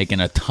whatever, making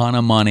a ton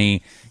of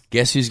money.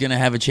 Guess who's going to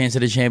have a chance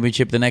at a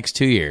championship the next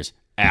 2 years?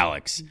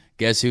 Alex.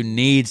 Guess who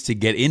needs to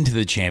get into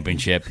the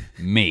championship?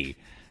 Me.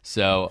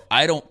 So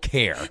I don't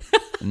care.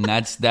 And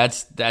that's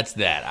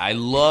that. I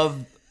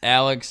love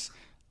Alex.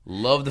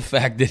 Love the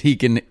fact that he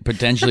can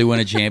potentially win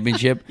a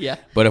championship. Yeah.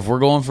 But if we're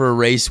going for a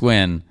race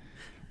win,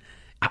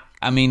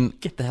 I mean,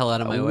 Get the hell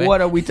out of my way. what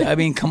are we? I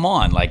mean, come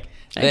on, like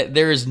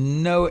there is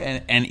no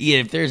and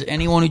if there's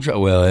anyone who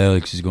well,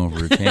 Alex is going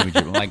for a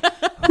championship. I'm like,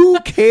 who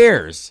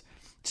cares?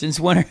 Since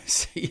when?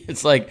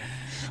 It's like,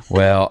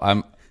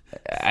 well,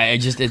 it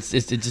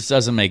just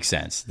doesn't make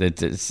sense.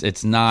 That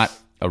it's not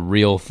a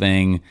real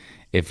thing.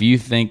 If you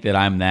think that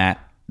I'm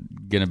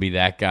gonna be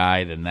that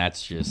guy, then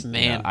that's just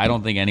Man. I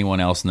don't think anyone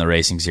else in the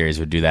racing series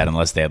would do that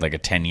unless they had like a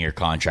 10-year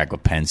contract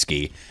with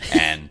Penske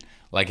and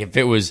like if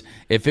it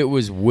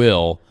was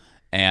Will.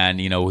 And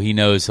he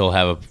knows he'll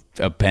have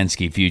a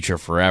Penske future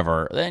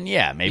forever. Then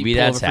yeah, maybe You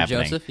pull that's over for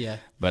happening. Joseph, yeah.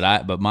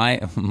 But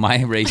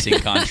my racing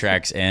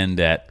contracts end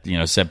at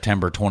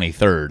September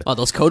 23rd. Oh,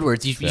 those code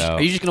words. So- Are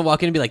you just going to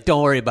walk in and be like,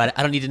 don't worry about it.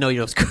 I don't need to know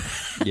those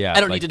codes. Yeah, I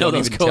don't like, need to know don't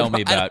those even code tell me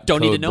I about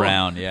don't need Code to know 'em.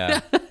 Brown. Yeah,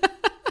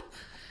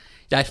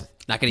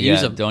 Not going to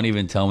use them. Don't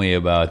even tell me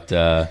about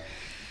Tango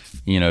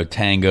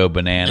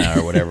Banana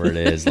or whatever it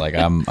is. Like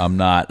I'm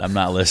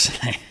not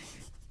listening.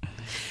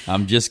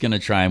 I'm just gonna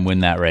try and win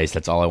that race.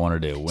 That's all I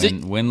want to do.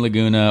 Win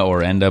Laguna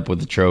or end up with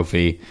the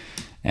trophy,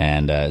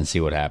 and see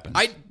what happens.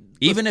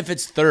 Even if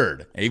it's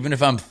third, even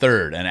if I'm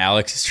third and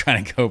Alex is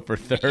trying to go for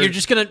third, you're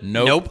just gonna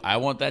nope. I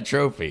want that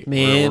trophy.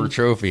 Man, we're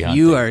trophy hunting.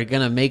 You are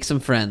gonna make some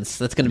friends.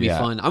 That's gonna be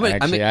fun.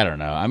 I don't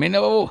know. I mean,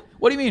 no.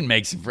 What do you mean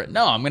make some friends?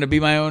 No, I'm gonna be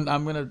my own.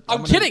 I'm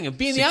kidding. I'm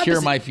being the opposite.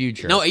 Secure my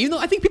future. No,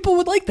 I think people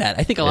would like that.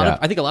 I think a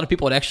lot of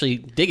people would actually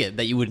dig it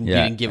that you wouldn't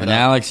even give it and up.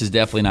 Alex is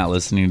definitely not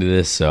listening to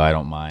this, so I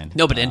don't mind.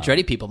 No, but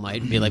Andretti people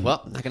might be like,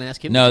 well, I'm not gonna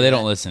ask him. No, they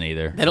don't listen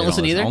either. They don't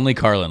listen either. Only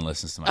Carlin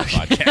listens to my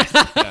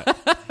podcast.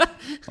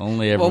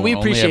 Only everyone, we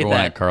appreciate only everyone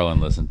that. at Carlin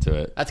listened to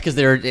it. That's because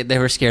they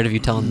were scared of you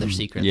telling their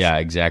secrets. Yeah,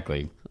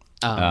 exactly.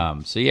 So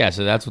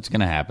that's what's going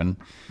to happen.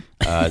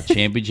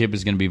 Championship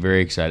is going to be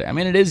very exciting. I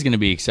mean, it is going to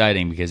be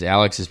exciting because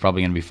Alex is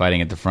probably going to be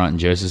fighting at the front, and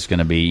Joseph's going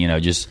to be,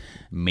 just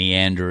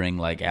meandering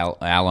like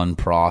Alan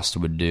Prost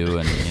would do,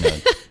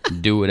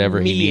 and do whatever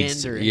he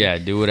needs.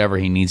 Do whatever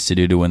he needs to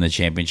do to win the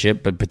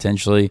championship, but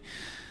potentially,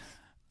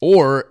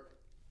 or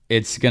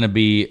it's going to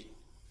be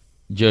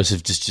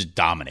Joseph just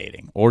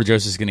dominating, or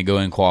Joseph's going to go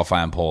in,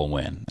 qualify on pole, and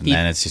win, and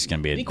then it's just going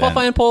to be. He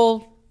qualified on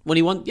pole when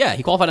he won. Yeah,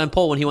 he qualified on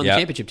pole when he won the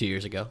championship 2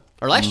 years ago,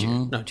 or last year.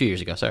 No, 2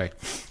 years ago. Sorry.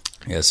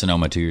 Yeah,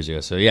 Sonoma 2 years ago.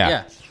 So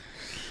yeah.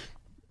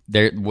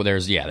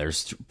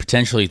 There's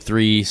potentially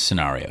 3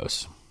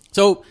 scenarios.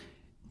 So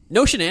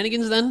no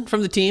shenanigans then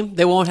from the team.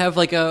 They won't have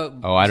like a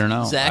I don't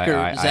know Zach or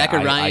Ryan.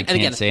 I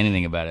can't say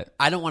anything about it.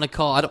 I don't want to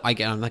call.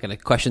 I'm not going to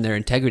question their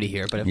integrity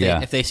here. But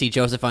if they see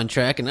Joseph on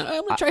track, and I'm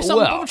going to try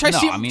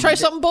something, try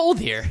something bold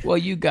here. Well,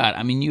 you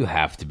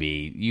have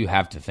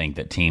to think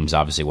that teams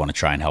obviously want to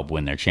try and help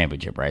win their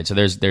championship, right? So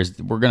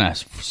we're going to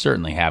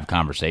certainly have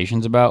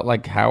conversations about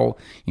like how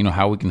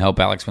we can help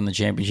Alex win the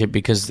championship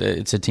because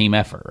it's a team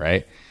effort,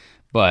 right?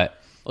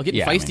 But getting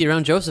feisty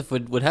around Joseph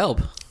would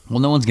help. Well,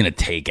 no one's going to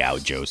take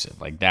out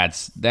Joseph. Like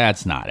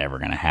that's not ever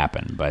going to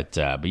happen. But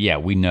yeah,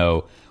 we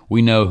know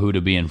who to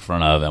be in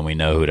front of, and we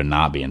know who to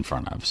not be in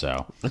front of.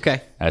 So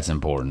okay, that's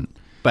important.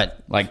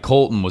 But like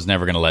Colton was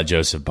never going to let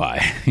Joseph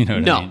by. You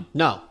know what I mean?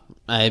 No.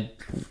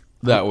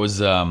 That was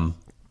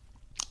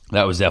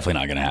definitely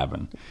not going to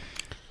happen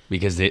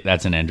because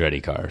that's an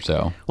Andretti car.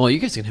 So you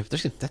guys are going to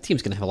have that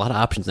team's going to have a lot of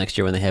options next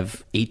year when they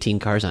have 18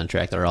 cars on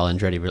track that are all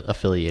Andretti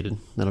affiliated.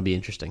 That'll be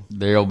interesting.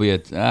 There'll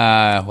be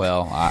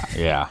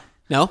yeah.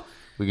 No?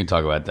 We can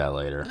talk about that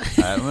later.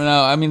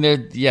 No, I mean,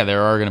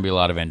 there are going to be a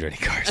lot of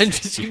Andretti cars. And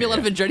there's going to be a lot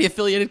of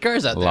Andretti-affiliated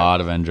cars out there. A lot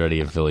of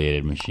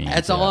Andretti-affiliated machines.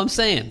 That's all I'm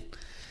saying.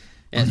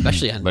 Yeah,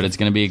 especially on... But it's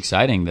going to be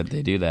exciting that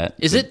they do that.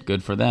 Is it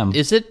good for them?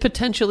 Is it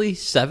potentially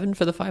 7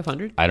 for the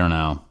 500? I don't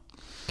know.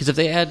 Because if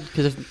they add...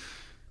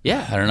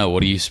 I don't know.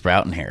 What are you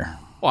sprouting here?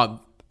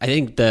 Well, I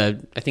think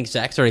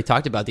Zach's already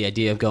talked about the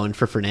idea of going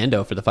for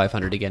Fernando for the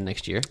 500 again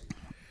next year.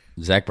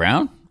 Zach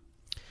Brown?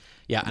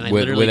 Yeah, and I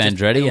with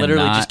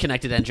Andretti, just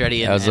connected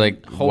Andretti. I was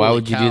like, why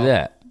would you do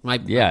that?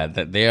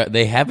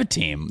 They have a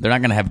team. They're not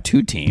going to have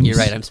 2 teams. You're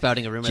right. I'm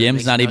spouting a rumor.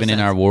 Jim's not even in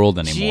our world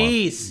anymore.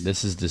 Jeez,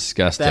 this is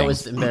disgusting. That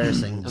was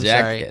embarrassing. I'm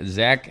sorry.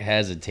 Zach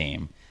has a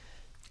team.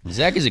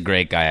 Zach is a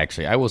great guy,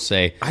 actually. I will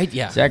say,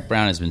 Zach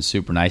Brown has been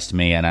super nice to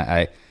me,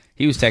 and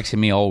he was texting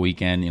me all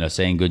weekend,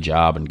 saying good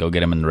job and go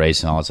get him in the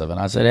race and all that stuff. And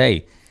I said,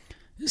 hey,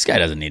 this guy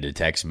doesn't need to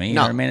text me. You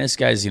know what I mean? This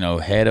guy's,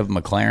 head of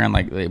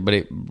McLaren,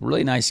 but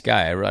really nice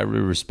guy. I really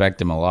respect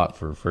him a lot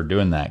for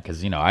doing that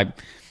because,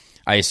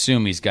 I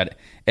assume he's got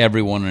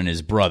everyone and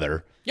his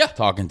brother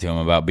talking to him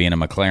about being a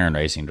McLaren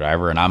racing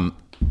driver, and I'm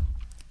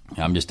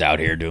just out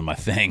here doing my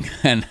thing,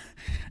 and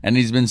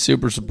he's been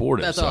super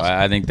supportive. That's so awesome.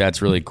 I think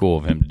that's really cool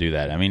of him to do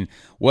that. I mean,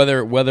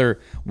 whether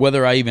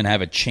I even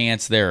have a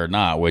chance there or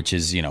not, which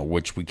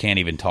we can't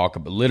even talk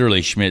about.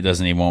 Literally, Schmidt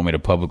doesn't even want me to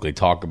publicly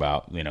talk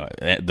about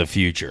the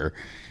future.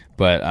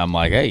 But I'm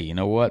like, hey, you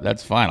know what?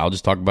 That's fine. I'll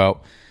just talk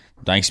about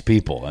nice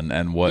people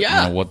and what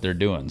what they're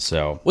doing.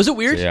 So was it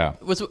weird?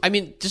 So,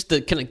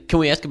 can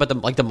we ask about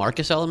the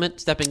Marcus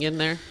element stepping in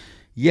there?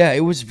 Yeah,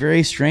 it was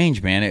very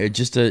strange, man. It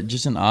just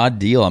an odd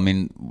deal. I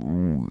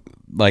mean,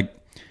 like,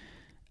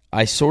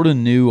 I sort of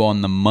knew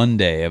on the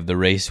Monday of the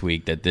race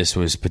week that this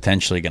was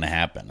potentially going to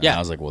happen. And I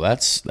was like, well,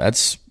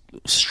 that's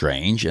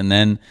strange. And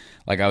then,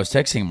 like, I was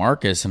texting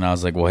Marcus, and I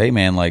was like, well, hey,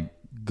 man, like,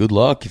 good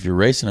luck if you're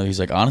racing. He's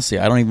like, honestly,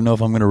 I don't even know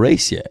if I'm going to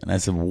race yet. And I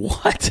said,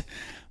 what?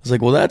 I was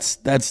like, well,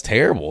 that's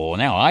terrible.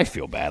 Now I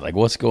feel bad. Like,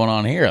 what's going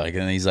on here? Like,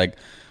 and he's like,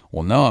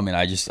 well, no, I mean,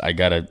 I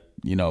got to,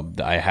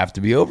 I have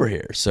to be over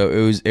here.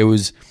 So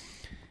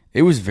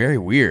it was very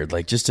weird,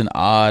 like just an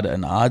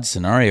odd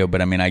scenario.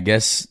 But I mean, I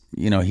guess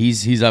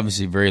he's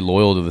obviously very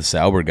loyal to the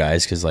Sauber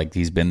guys because like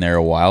he's been there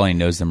a while and he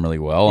knows them really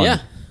well.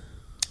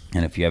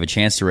 And if you have a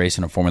chance to race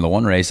in a Formula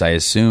One race, I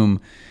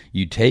assume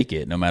you take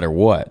it no matter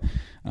what.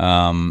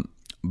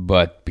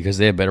 But because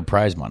they have better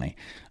prize money.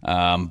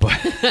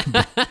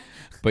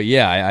 But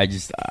yeah,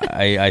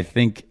 I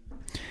think.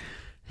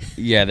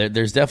 Yeah,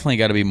 there's definitely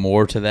got to be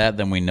more to that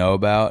than we know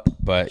about.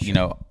 But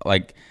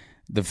like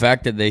the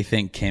fact that they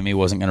think Kimi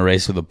wasn't going to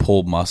race with a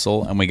pulled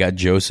muscle, and we got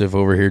Joseph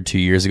over here 2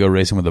 years ago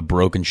racing with a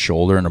broken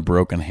shoulder and a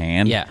broken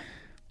hand. Yeah.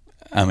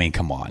 I mean,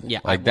 come on. Yeah,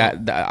 like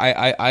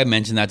I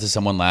mentioned that to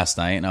someone last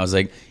night, and I was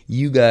like,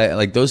 you guys,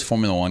 like those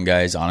Formula One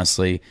guys,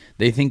 honestly,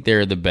 they think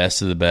they're the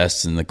best of the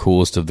best and the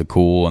coolest of the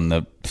cool and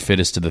the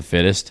fittest of the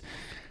fittest.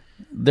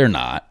 They're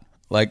not.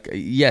 Like,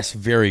 yes,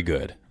 very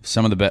good.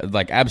 Some of the best,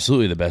 like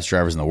absolutely the best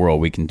drivers in the world.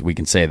 We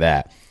can say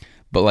that.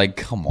 But like,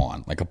 come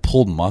on, like a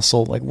pulled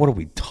muscle. Like, what are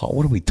we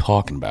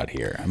talking about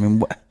here? I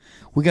mean,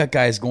 we got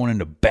guys going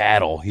into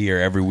battle here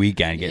every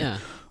weekend, getting,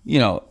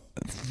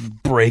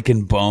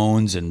 breaking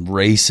bones and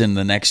racing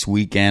the next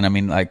weekend. I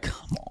mean, like,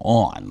 come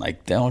on,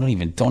 like don't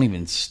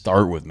even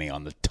start with me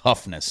on the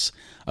toughness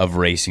of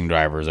racing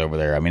drivers over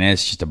there. I mean,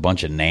 it's just a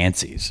bunch of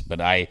Nancy's,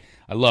 but I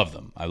love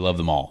them. I love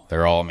them all.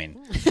 They're all. I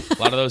mean, a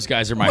lot of those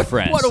guys are my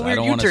friends. What a weird I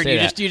don't want to U-turn say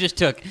that. you just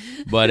took.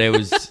 But it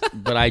was.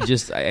 But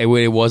it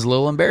was a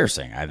little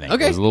embarrassing. I think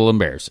Okay. it was a little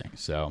embarrassing.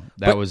 So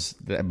that was.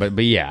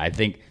 But yeah, I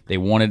think they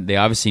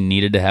obviously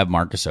needed to have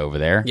Marcus over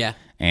there. Yeah.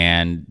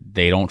 And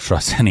they don't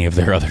trust any of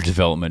their other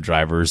development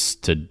drivers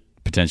to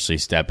potentially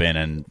step in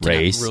and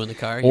race, ruin the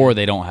car, or yeah.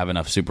 they don't have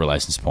enough super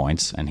license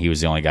points. And he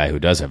was the only guy who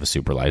does have a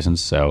super license.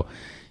 So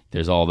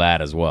there's all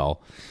that as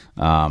well.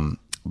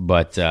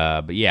 But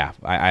yeah,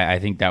 I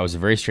think that was a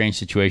very strange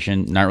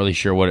situation. Not really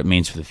sure what it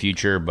means for the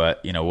future,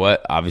 but you know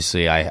what?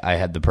 Obviously, I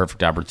had the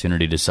perfect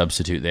opportunity to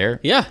substitute there.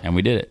 Yeah. And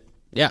we did it.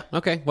 Yeah.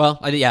 Okay. Well,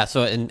 yeah.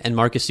 So, and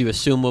Marcus, you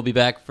assume will be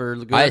back for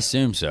Laguna? I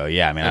assume so.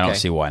 Yeah. I mean, I don't Okay.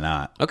 see why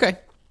not. Okay.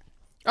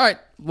 All right.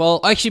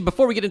 Well, actually,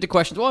 before we get into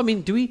questions, I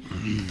mean,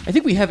 I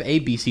think we have a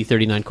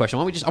BC39 question.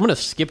 Why don't I'm going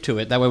to skip to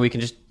it. That way we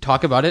can just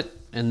talk about it.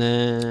 And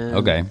then.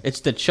 Okay.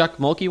 It's the Chuck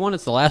Mulkey one.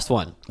 It's the last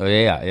one. Oh,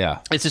 yeah.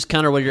 It's just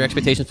kind of what are your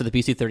expectations for the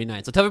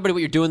BC39. So tell everybody what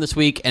you're doing this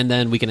week, and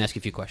then we can ask you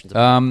a few questions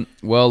about it.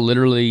 Well,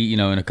 literally, in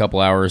a couple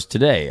hours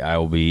today, I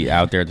will be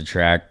out there at the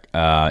track,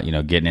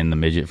 getting in the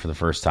midget for the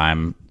first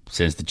time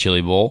since the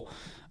Chili Bowl.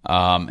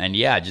 And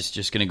yeah,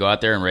 just going to go out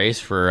there and race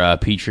for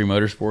Petrie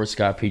Motorsports.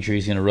 Scott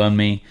Petrie's going to run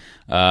me.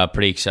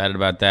 Pretty excited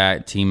about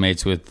that.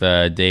 Teammates with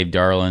Dave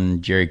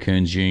Darlin, Jerry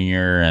Coons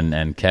Jr.,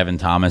 and Kevin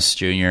Thomas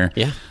Jr.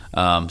 Yeah.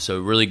 So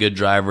really good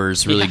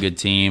drivers, really good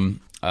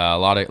team. A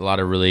lot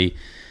of really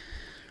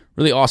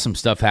awesome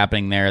stuff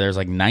happening there. There's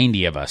like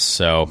 90 of us,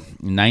 so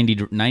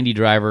 90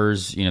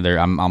 drivers.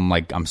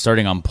 I'm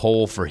starting on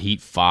pole for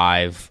Heat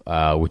 5,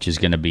 which is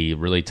going to be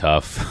really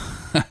tough.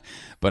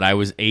 But I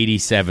was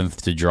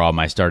 87th to draw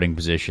my starting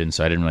position,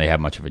 so I didn't really have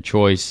much of a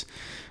choice.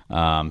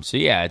 So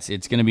yeah,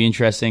 it's going to be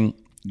interesting,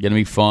 going to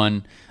be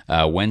fun.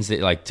 Wednesday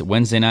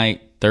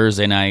night,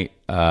 Thursday night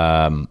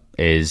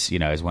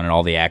is when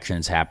all the action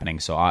is happening.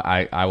 So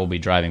I will be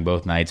driving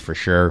both nights for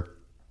sure.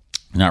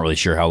 Not really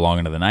sure how long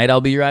into the night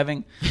I'll be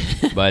driving,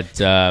 but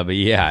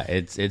yeah,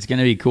 it's going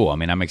to be cool. I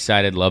mean, I'm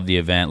excited. Love the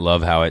event.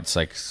 Love how it's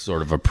like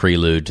sort of a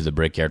prelude to the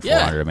Brickyard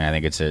 400. I mean, I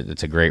think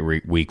it's a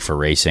great week for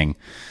racing,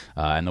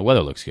 and the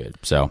weather looks good,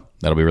 so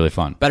that'll be really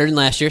fun. Better than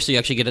last year, so you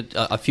actually get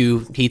a few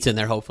heats in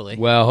there, hopefully.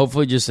 Well,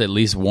 hopefully just at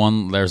least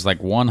one. There's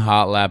like one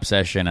hot lap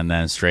session, and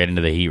then straight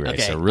into the heat race.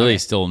 Okay, So really, okay.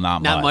 still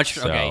not much.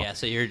 So Okay, yeah.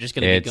 So you're just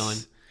going to be going.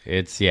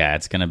 It's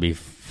going to be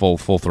full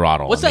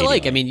throttle. What's that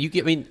like? I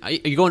immediately. mean,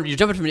 you're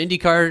jumping from an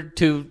IndyCar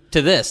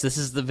to this. This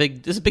is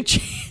it's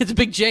a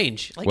big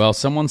change. Like, Well,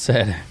 someone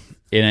said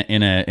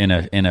in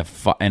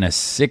a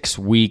 6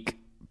 week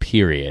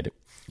period.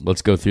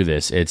 Let's go through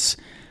this. It's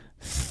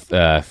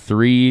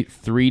three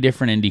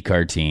different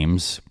IndyCar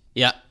teams,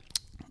 yeah,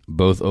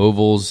 both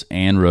ovals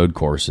and road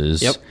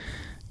courses. Yep.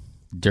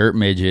 Dirt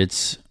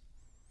midgets,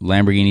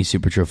 Lamborghini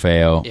Super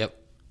Trofeo. yep.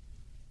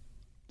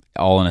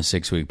 All in a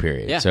 6 week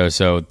period. Yeah.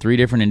 So 3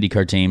 different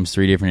IndyCar teams,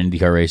 3 different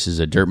IndyCar races,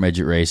 a dirt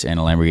midget race, and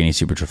a Lamborghini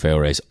Super Trofeo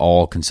race,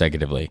 all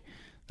consecutively.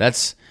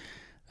 That's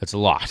a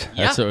lot.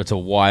 Yeah. It's a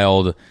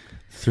wild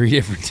 3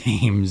 different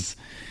teams.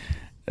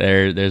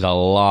 There's a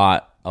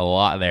lot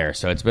there.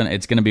 So it's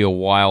going to be a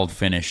wild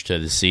finish to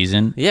the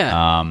season.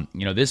 Yeah.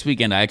 This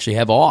weekend I actually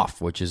have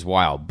off, which is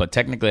wild. But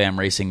technically I'm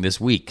racing this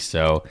week,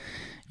 so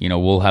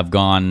we'll have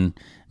gone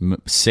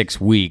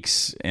 6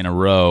 weeks in a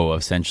row,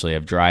 essentially,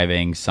 of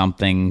driving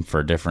something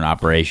for different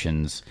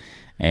operations,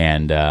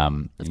 and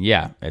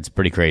it's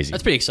pretty crazy.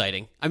 That's pretty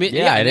exciting. I mean,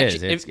 Yeah, it and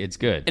is. actually, It's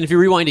good. And if you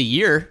rewind a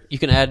year, you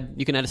can add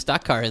a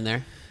stock car in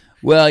there.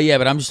 Well, yeah,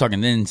 but I'm just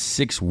talking then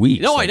 6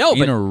 weeks. No, I know, in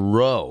but- a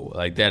row.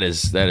 Like that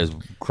is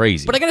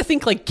crazy. But I got to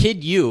think like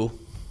Kid You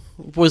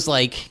was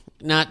like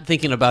not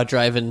thinking about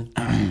driving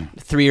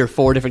 3 or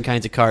 4 different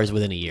kinds of cars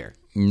within a year.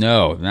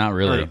 No, not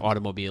really. Or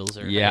automobiles.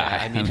 Or,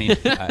 Yeah,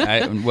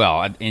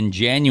 in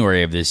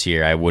January of this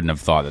year, I wouldn't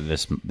have thought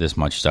that this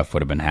much stuff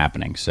would have been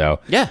happening. So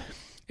yeah.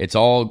 it's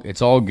all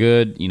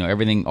good.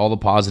 Everything, all the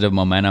positive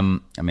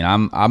momentum. I mean,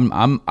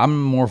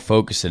 I'm more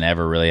focused than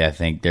ever. Really, I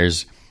think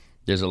there's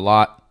a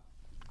lot.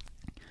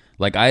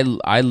 Like I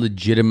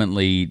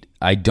legitimately,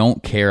 I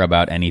don't care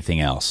about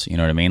anything else. You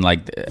know what I mean?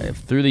 Like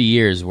through the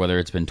years, whether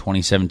it's been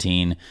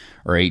 2017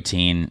 or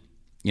 18,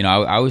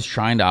 I was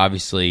trying to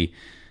obviously,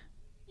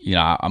 you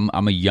know,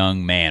 I'm a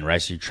young man,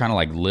 right? So you're trying to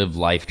like live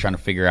life, trying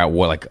to figure out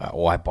what, like,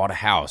 well, I bought a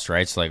house,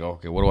 right? It's like,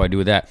 okay, what do I do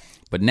with that?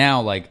 But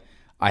now, like,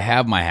 I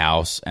have my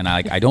house, and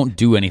I don't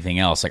do anything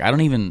else. Like, I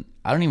don't even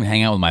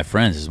hang out with my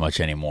friends as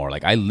much anymore.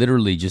 Like, I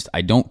literally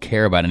I don't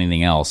care about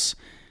anything else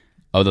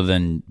other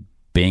than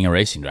being a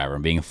racing driver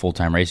and being a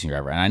full-time racing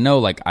driver. And I know,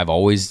 like, I've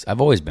always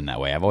been that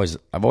way. I've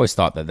always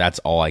thought that that's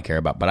all I care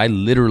about. But I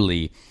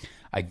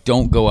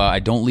don't go out. I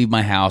don't leave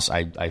my house.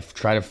 I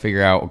try to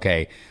figure out,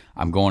 okay,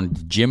 I'm going to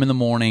the gym in the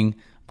morning,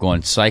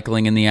 going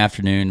cycling in the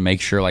afternoon,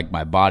 make sure like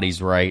my body's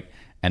right,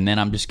 and then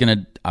I'm just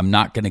gonna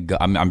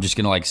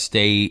like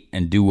stay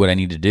and do what I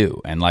need to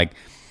do. And like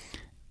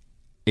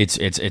it's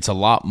a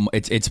lot.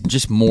 It's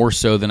just more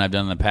so than I've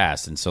done in the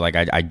past. And so like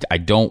I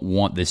don't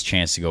want this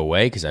chance to go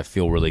away because I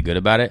feel really good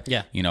about it.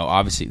 Yeah. You know,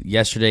 obviously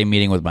yesterday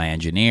meeting with my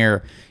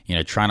engineer, you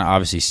know, trying to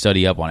obviously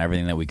study up on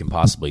everything that we can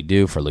possibly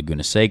do for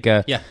Laguna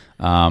Seca. Yeah.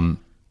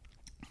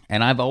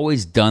 And I've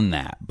always done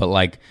that, but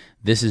like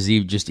this is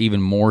just even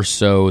more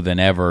so than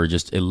ever,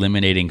 just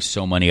eliminating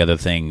so many other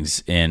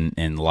things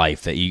in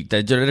life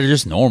that are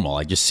just normal,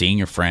 like just seeing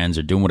your friends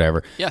or doing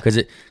whatever. Yeah.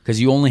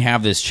 Because you only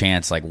have this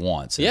chance like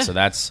once. And yeah. So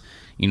that's,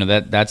 you know,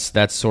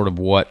 that's sort of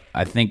what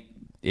I think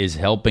is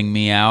helping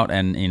me out,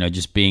 and you know,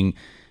 just being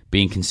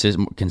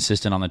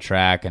consistent on the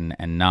track and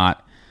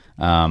not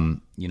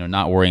you know,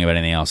 not worrying about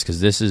anything else, because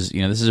this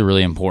is a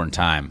really important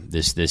time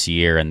this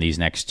year and these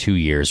next 2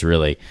 years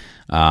really.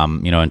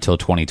 You know, until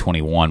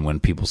 2021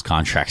 when people's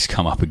contracts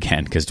come up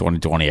again, because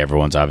 2020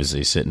 everyone's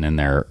obviously sitting in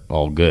there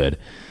all good.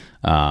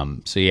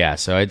 So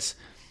it's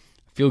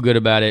feel good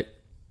about it,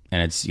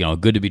 and it's, you know,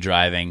 good to be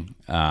driving.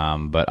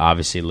 But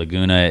obviously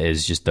Laguna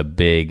is just the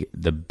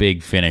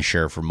big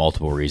finisher for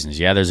multiple reasons.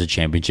 Yeah, there's a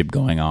championship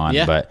going on,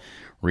 but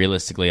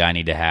realistically I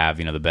need to have,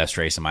 you know, the best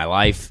race of my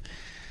life,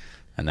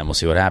 and then we'll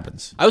see what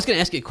happens. I was going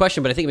to ask you a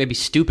question, but I think it may be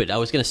stupid. I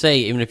was going to say,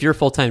 even if you're a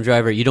full-time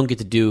driver, you don't get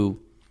to do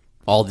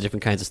all the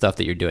different kinds of stuff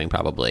that you're doing,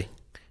 probably.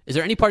 Is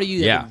there any part of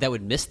you that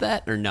would miss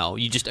that, or no?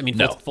 You just, I mean,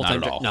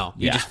 full-time. not at all. No,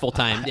 you're just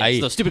full-time. Yeah,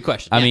 it's a stupid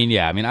question. I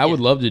mean, I would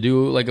love to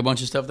do like a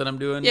bunch of stuff that I'm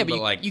doing. Yeah, but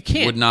like you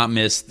can't. Would not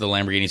miss the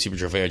Lamborghini Super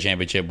Trofeo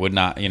Championship. Would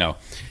not, you know.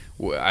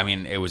 I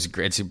mean, it's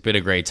been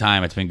a great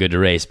time. It's been good to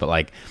race, but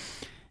like,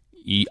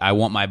 I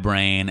want my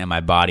brain and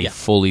my body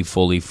fully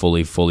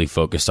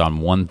focused on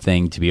one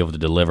thing, to be able to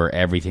deliver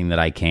everything that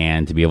I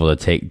can, to be able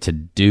to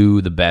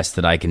do the best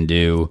that I can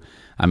do.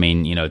 I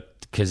mean, you know,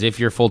 because if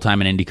you're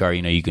full-time in IndyCar,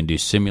 you know, you can do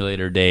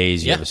simulator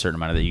days. You have a certain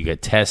amount of that. You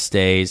get test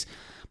days.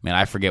 Man,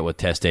 I forget what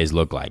test days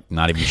look like.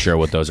 Not even sure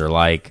what those are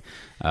like.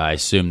 I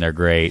assume they're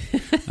great.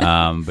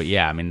 But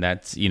yeah, I mean,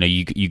 that's, you know,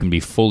 you can be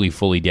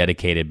fully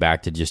dedicated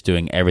back to just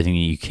doing everything that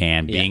you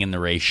can, being in the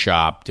race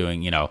shop,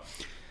 doing, you know,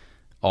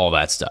 all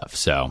that stuff.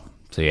 So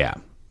yeah,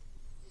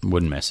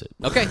 wouldn't miss it.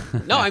 Okay.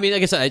 No, I mean, I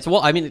guess I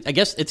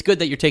guess it's good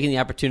that you're taking the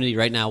opportunity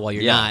right now while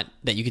you're not,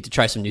 that you get to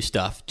try some new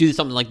stuff. Do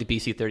something like the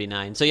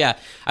BC39. So yeah,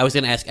 I was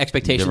going to ask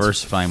expectations.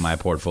 Diversifying my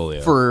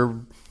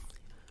portfolio.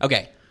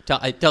 Okay.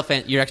 Tell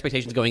fans your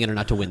expectations going in are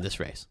not to win this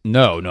race.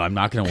 No, I'm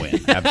not going to win.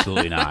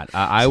 Absolutely not.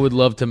 I would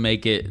love to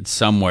make it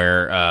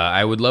somewhere.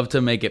 I would love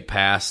to make it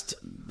past,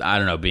 I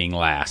don't know, being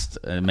last.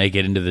 Make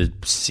it into the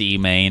C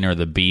main or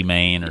the B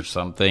main or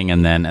something,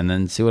 and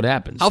then see what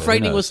happens. How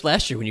frightening was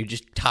last year when you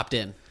just topped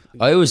in?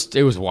 It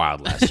was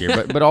wild last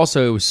year, but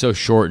also it was so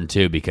shortened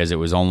too, because it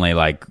was only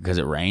like, because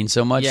it rained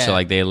so much. So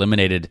like they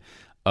eliminated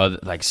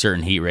like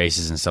certain heat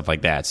races and stuff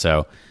like that.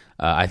 So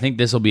I think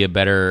this will be a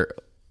better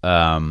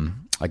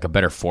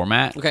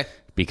format. Okay.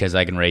 Because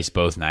I can race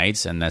both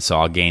nights, and so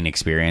I'll gain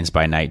experience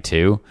by night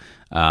 2.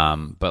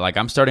 But like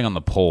I'm starting on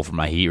the pole for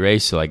my heat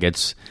race, so like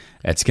it's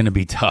going to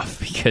be tough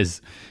because,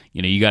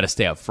 you know, you got to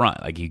stay up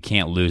front. Like you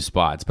can't lose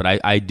spots.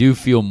 But I do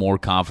feel more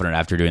confident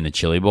after doing the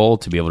Chili Bowl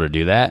to be able to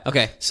do that.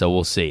 Okay. So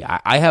we'll see.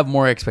 I have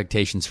more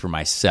expectations for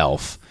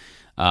myself.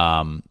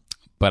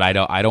 But I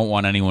don't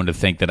want anyone to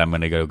think that I'm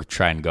going to go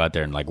try and go out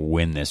there and like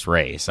win this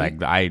race. Like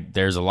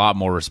there's a lot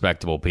more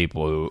respectable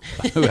people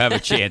who have a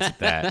chance at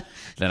that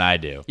than I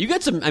do. You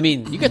got some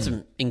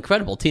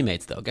incredible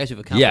teammates though, guys who've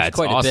accomplished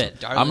quite awesome. a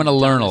bit. I'm going to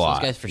learn a lot.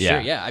 Those guys for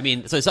sure. Yeah, I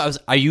mean,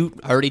 are you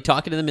already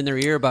talking to them in their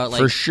ear about like?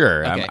 For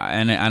sure. Okay.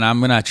 And I'm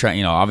going to try.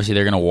 You know, obviously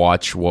they're going to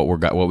watch what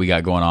we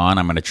got going on.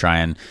 I'm going to try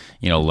and,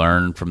 you know,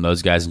 learn from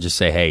those guys and just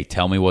say, hey,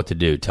 tell me what to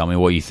do. Tell me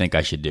what you think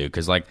I should do.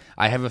 Because like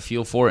I have a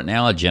feel for it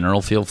now, a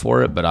general feel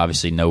for it, but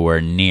obviously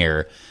nowhere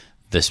near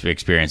this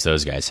experience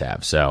those guys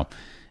have. So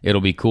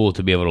it'll be cool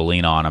to be able to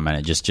lean on them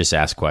and just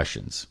ask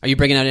questions. Are you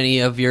bringing out any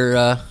of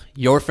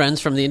your friends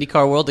from the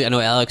IndyCar world? I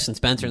know Alex and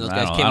Spencer and those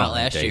guys came out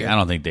last year. I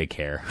don't think they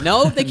care.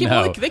 No, they came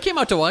out. They came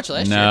out to watch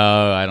last year.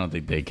 No, I don't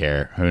think they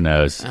care. Who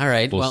knows? All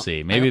right, we'll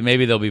see.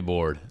 Maybe they'll be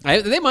bored.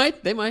 They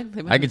might.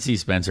 I could see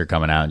Spencer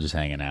coming out and just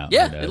hanging out.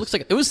 Yeah, it looks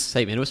like it was.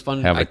 Hey man, it was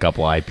fun. Having a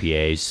couple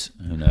IPAs.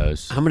 Who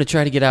knows? I'm gonna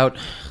try to get out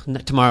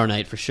tomorrow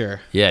night for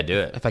sure. Yeah, do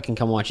it. If I can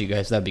come watch you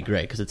guys, that'd be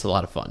great because it's a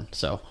lot of fun.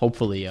 So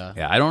hopefully.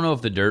 Yeah, I don't know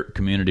if the dirt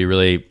community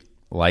really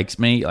likes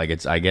me.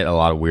 Like I get a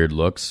lot of weird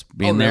looks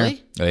being there.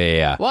 Really? Oh,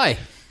 yeah. Why?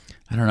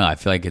 I don't know. I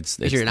feel like it's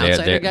you're an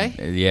outsider guy?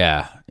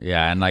 Yeah,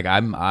 and like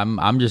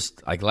I'm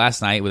just like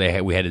last night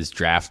we had this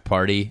draft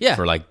party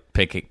for like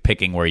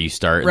picking where you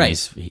start in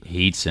these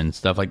heats and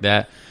stuff like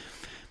that.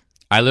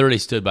 I literally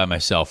stood by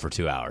myself for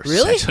 2 hours.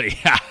 Really? Actually,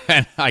 yeah.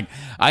 And like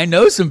I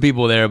know some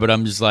people there, but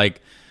I'm just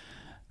like,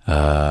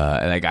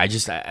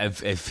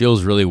 it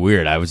feels really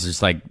weird. I was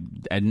just like,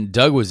 and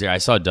Doug was there. I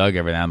saw Doug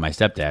every now and then, my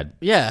stepdad.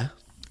 Yeah.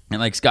 And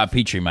like Scott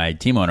Petrie, my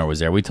team owner, was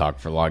there. We talked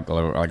for like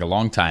a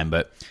long time,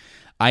 but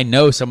I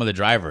know some of the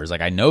drivers.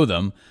 Like I know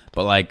them,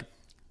 but like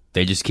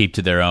they just keep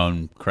to their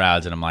own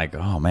crowds, and I'm like,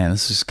 oh man,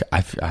 this is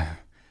I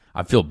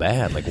feel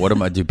bad. Like, what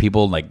am I? Do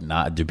people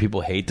do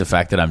people hate the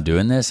fact that I'm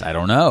doing this? I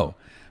don't know,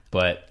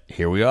 but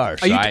here we are.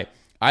 So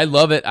I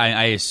love it.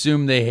 I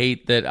assume they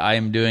hate that I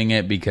am doing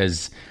it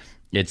because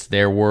it's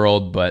their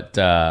world, but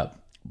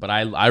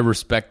I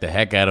respect the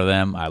heck out of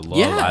them.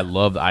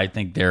 I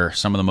think they're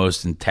some of the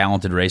most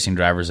talented racing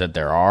drivers that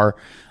there are.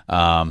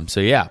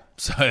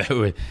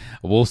 So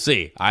we'll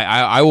see.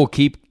 I will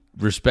keep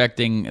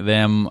respecting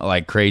them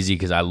like crazy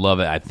because I love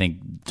it. I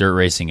think dirt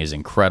racing is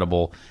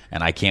incredible,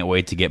 and I can't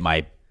wait to get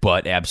my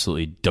butt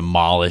absolutely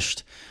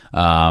demolished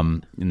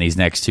in these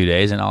next 2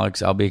 days, and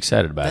I'll be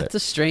excited about it. That's a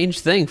strange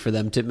thing for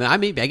them to. I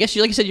mean, I guess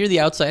like you said, you're the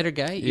outsider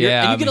guy.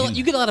 And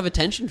you get a lot of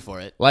attention for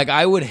it. Like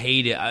I would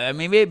hate it. I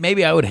mean,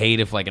 maybe I would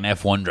hate if like an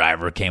F1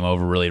 driver came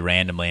over really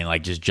randomly and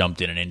like just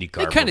jumped in an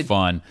IndyCar for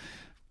fun.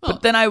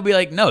 But then I would be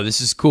like, no,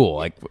 this is cool.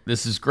 Like,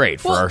 this is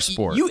great for our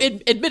sport. You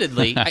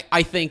admittedly,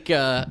 I think,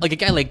 like a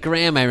guy like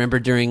Graham, I remember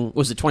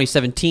was it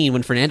 2017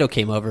 when Fernando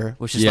came over,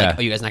 which is like,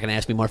 oh, you guys not going to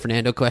ask me more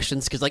Fernando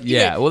questions? Because like,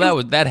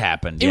 that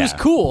happened. It was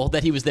cool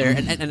that he was there,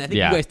 and I think you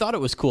guys thought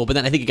it was cool, but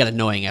then I think it got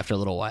annoying after a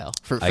little while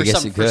for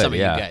some of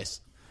you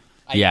guys.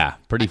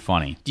 Pretty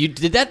funny. Did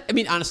that? I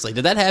mean, honestly,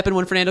 did that happen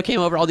when Fernando came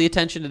over? All the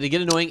attention, did it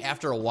get annoying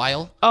after a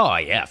while? Oh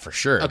yeah, for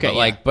sure.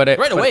 Okay, but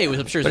right away, it was.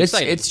 I'm sure,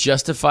 exciting. It's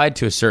justified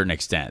to a certain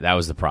extent. That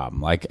was the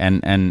problem. Like,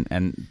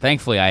 and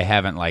thankfully, I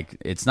haven't like.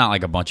 It's not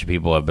like a bunch of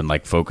people have been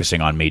like focusing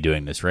on me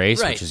doing this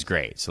race, which is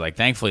great. So like,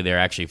 thankfully, they're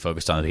actually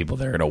focused on the people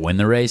that are going to win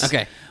the race.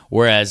 Okay.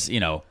 Whereas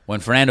when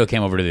Fernando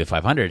came over to the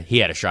 500, he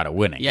had a shot at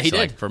winning. Yeah, he did.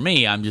 Like, for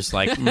me, I'm just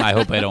like, I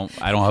hope I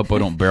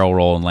don't barrel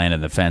roll and land in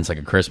the fence like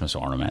a Christmas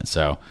ornament.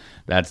 So.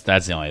 That's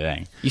the only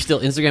thing. You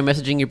still Instagram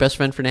messaging your best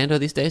friend Fernando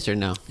these days, or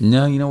no?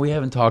 No, we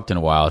haven't talked in a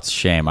while. It's a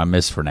shame. I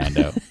miss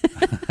Fernando.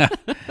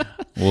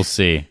 We'll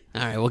see.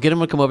 All right, we'll get him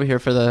to come over here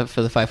for the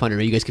 500.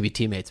 Maybe you guys could be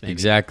teammates. Maybe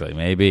exactly.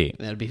 Maybe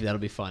that'll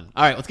be fun.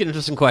 All right, let's get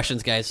into some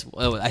questions, guys.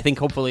 I think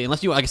hopefully,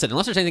 unless there's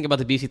anything about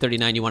the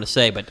BC39 you want to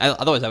say, but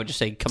otherwise I would just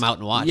say come out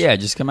and watch. Yeah,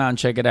 just come out and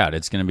check it out.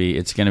 It's gonna be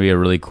a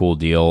really cool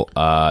deal.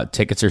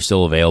 Tickets are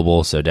still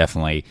available, so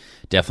definitely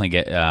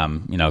get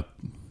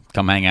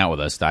come hang out with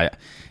us.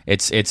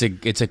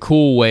 It's a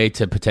cool way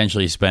to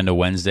potentially spend a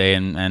Wednesday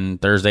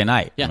and Thursday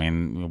night. Yeah. I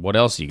mean, what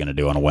else are you going to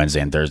do on a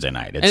Wednesday and Thursday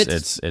night?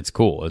 It's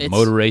cool. It's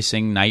motor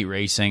racing, night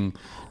racing,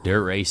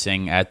 dirt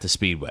racing at the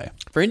Speedway.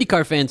 For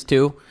IndyCar fans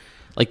too,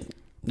 like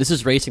this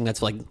is racing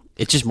that's like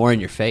it's just more in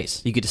your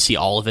face. You get to see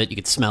all of it. You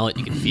can smell it.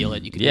 You can feel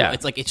it.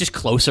 It's like it's just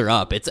closer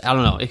up. It's I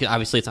don't know.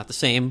 Obviously, it's not the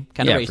same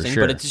kind of racing,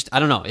 but it's just I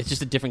don't know. It's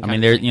just a different.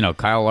 Kind of thing.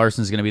 Kyle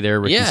Larson's going to be there.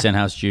 Ricky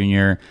Stenhouse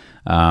Jr.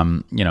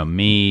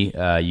 Me.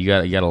 You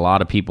got a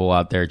lot of people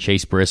out there.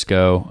 Chase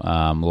Briscoe.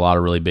 A lot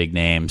of really big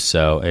names.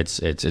 So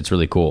it's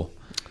really cool.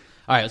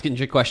 All right, let's get into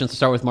your questions. To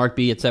start with Mark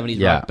B at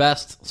 70s Rock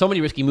Best. So many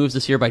risky moves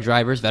this year by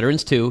drivers,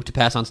 veterans too, to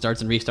pass on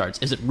starts and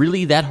restarts. Is it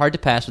really that hard to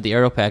pass with the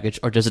aero package,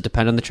 or does it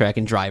depend on the track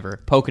and driver?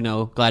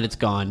 Pocono, glad it's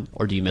gone,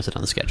 or do you miss it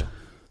on the schedule?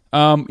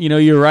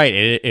 You're right.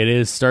 It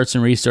is starts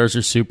and restarts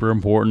are super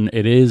important.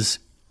 It is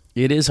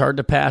hard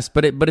to pass,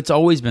 but it's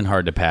always been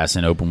hard to pass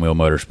in open wheel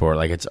motorsport.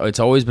 Like it's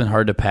always been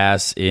hard to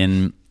pass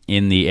in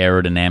the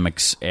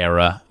aerodynamics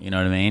era. You know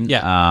what I mean?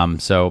 Yeah.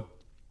 So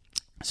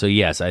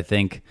yes, I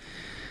think.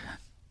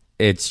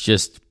 It's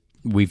just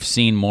we've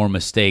seen more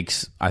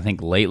mistakes, I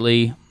think,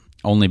 lately,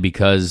 only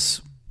because,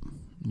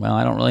 well,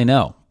 I don't really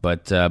know,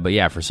 but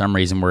yeah, for some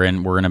reason we're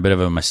in a bit of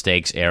a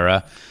mistakes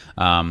era.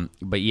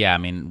 But yeah, I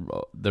mean,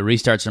 the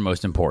restarts are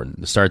most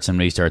important. The starts and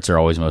restarts are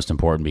always most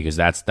important because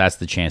that's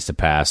the chance to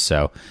pass.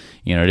 So,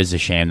 it is a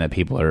shame that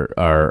people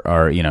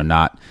are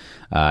not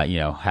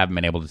haven't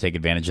been able to take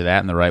advantage of that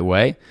in the right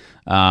way.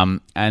 And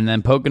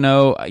then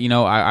Pocono,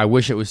 I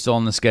wish it was still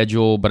on the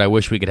schedule, but I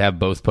wish we could have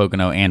both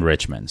Pocono and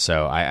Richmond.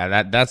 So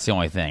that's the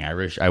only thing.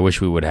 I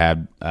wish we would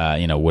have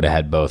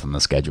had both on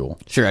the schedule.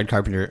 Sure, Ed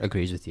Carpenter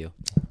agrees with you.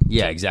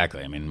 Yeah,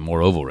 exactly. I mean,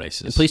 more oval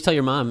races. And please tell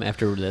your mom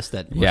after this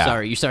that we're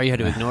sorry. You're sorry you had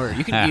to ignore her.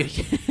 You can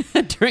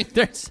during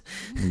this.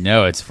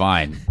 No, it's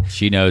fine.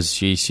 She knows.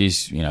 She's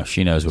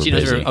she knows we're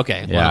busy.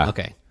 Okay. Yeah. Well,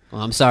 okay.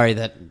 Well, I'm sorry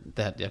that.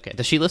 Okay.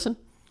 Does she listen?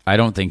 I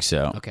don't think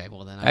so. Okay,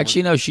 well then.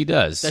 Actually, no, she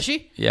does. Does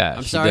she? Yeah,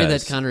 I'm sorry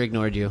that Connor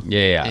ignored you.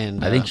 Yeah.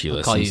 And I think she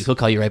listens. He'll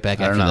call you right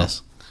back after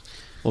this.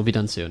 We'll be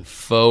done soon.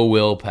 Faux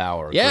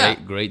Willpower. Yeah.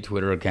 Great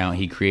Twitter account.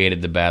 He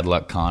created the Bad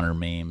Luck Connor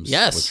memes.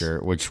 Yes.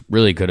 Which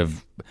really could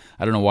have.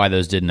 I don't know why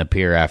those didn't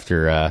appear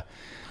after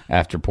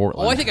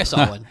Portland. Oh, I think I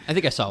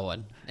saw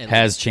one.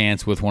 Has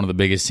chance with one of the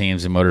biggest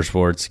teams in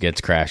motorsports,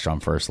 gets crashed on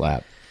first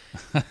lap.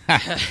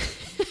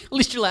 At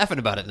least you're laughing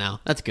about it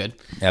now. That's good.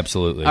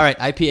 Absolutely. All right,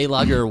 IPA,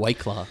 lager, or White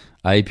Claw?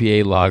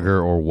 IPA, lager,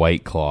 or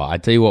White Claw. I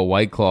tell you what,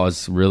 White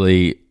Claws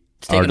really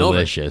are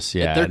delicious.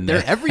 Over. Yeah,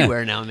 they're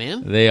everywhere now,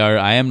 man. They are.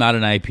 I am not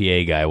an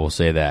IPA guy. We'll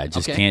say that.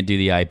 Just can't do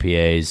the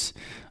IPAs.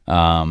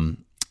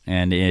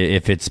 And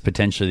if it's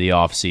potentially the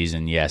off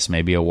season, yes,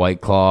 maybe a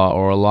White Claw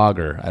or a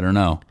lager. I don't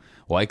know.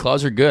 White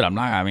Claws are good.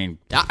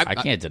 I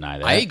can't deny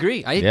that. I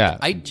agree.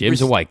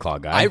 Jim's a White Claw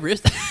guy. I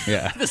risk that.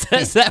 Yeah.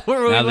 Is that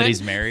where we now went? that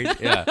he's married,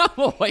 yeah.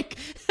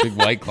 Big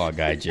White Claw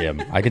guy,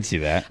 Jim. I can see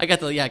that. I got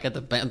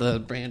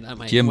the brand on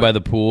my Jim by the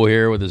pool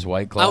here with his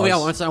White Claws. Oh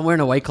yeah, I'm wearing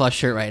a White Claw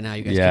shirt right now.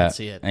 You guys can't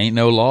see it. Ain't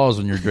no laws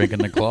when you're drinking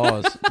the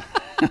claws.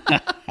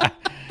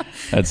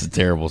 That's a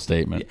terrible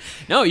statement.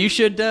 No, you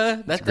should.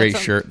 That's a great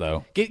shirt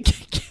though.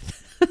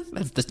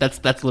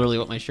 That's literally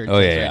what my shirt says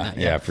right now.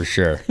 Yeah, for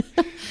sure.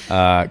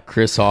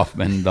 Chris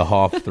Hoffman, the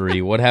Hoff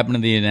 3. What happened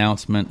to the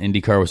announcement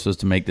IndyCar was supposed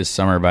to make this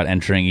summer about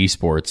entering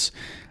esports?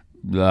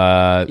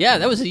 Yeah,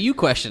 that was a you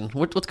question.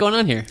 What's going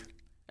on here?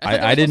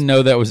 I didn't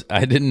know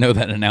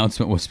that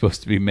announcement was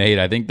supposed to be made.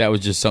 I think that was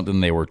just something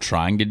they were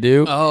trying to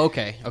do. Oh,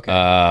 okay.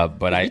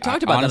 But we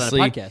talked about honestly,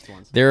 that on a podcast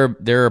once.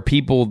 There are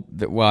people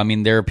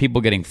there are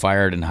people getting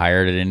fired and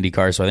hired at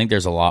IndyCar, so I think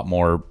there's a lot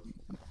more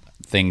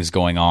things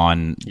going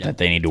on that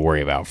they need to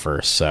worry about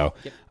first. So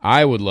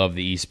I would love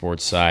the esports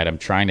side. I'm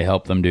trying to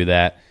help them do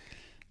that,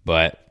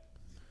 but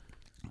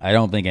I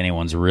don't think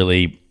anyone's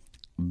really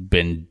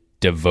been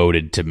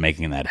devoted to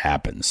making that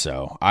happen.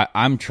 So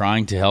I'm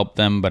trying to help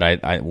them, but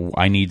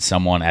I need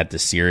someone at the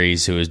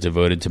series who is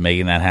devoted to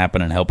making that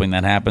happen and helping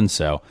that happen.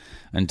 So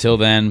until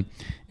then,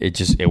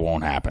 it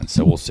won't happen.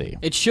 So we'll see.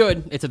 It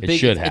should. It's a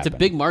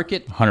big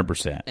market.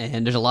 100%.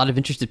 And there's a lot of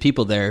interested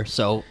people there.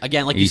 So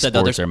again, like you said,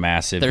 though, esports are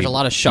massive. There's a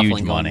lot of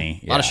shuffling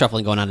money. A lot of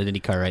shuffling going on at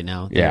IndyCar right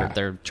now.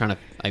 They're trying to.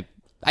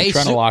 They're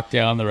trying to lock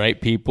down the right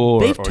people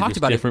or talked just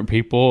about different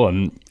people,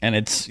 and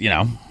it's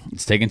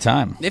it's taking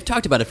time. They've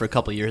talked about it for a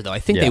couple of years, though. I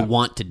think they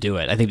want to do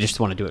it. I think they just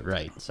want to do it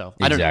right. So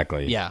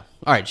exactly. Yeah.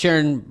 All right,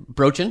 Sharon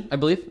Brochin, I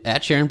believe,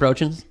 at Sharon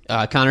Brochin.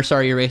 Connor,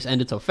 sorry your race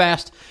ended so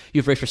fast.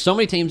 You've raced for so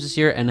many teams this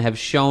year and have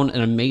shown an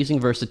amazing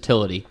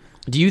versatility.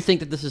 Do you think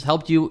that this has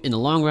helped you in the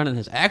long run and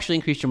has actually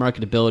increased your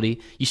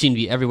marketability? You seem to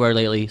be everywhere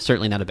lately.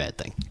 Certainly not a bad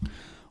thing.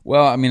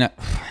 Well,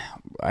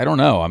 I don't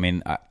know.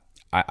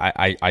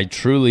 I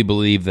truly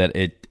believe that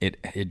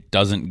it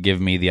doesn't give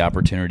me the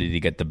opportunity to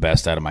get the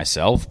best out of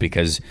myself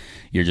because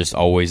you're just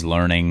always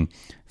learning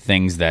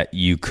things that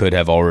you could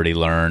have already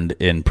learned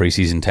in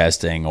preseason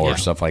testing or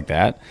stuff like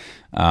that.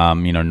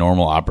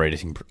 Normal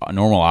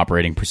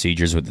operating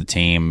procedures with the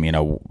team.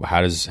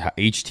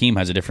 Each team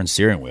has a different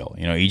steering wheel.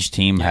 Each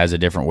team has a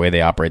different way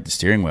they operate the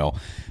steering wheel.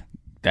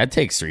 That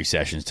takes 3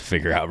 sessions to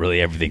figure out really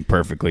everything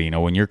perfectly.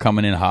 When you're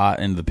coming in hot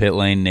into the pit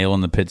lane,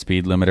 nailing the pit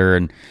speed limiter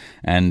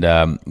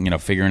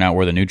and figuring out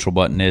where the neutral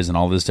button is and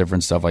all this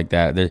different stuff like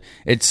that.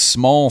 It's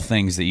small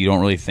things that you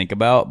don't really think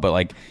about, but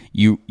like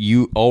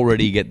you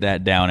already get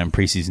that down in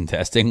preseason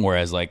testing,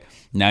 whereas like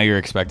now you're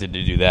expected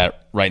to do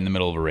that right in the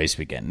middle of a race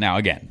weekend. Now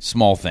again,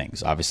 small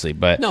things obviously,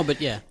 but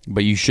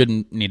you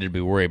shouldn't need to be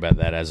worried about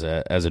that as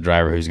a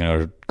driver who's going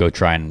to go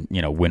try and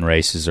win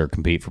races or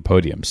compete for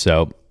podiums.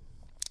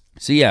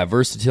 So yeah,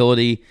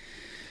 versatility,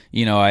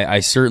 I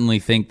certainly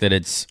think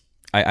that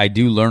I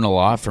do learn a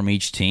lot from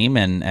each team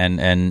and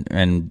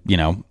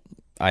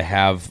I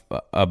have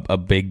a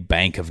big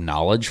bank of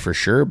knowledge for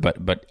sure,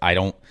 but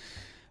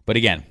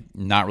again,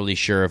 not really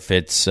sure if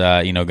it's,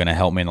 going to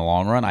help me in the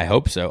long run. I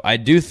hope so. I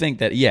do think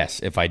that, yes,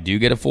 if I do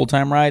get a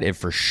full-time ride, it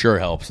for sure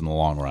helps in the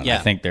long run. Yeah. I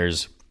think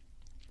there's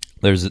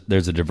a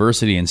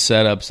diversity in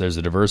setups. There's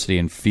a diversity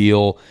in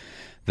feel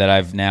that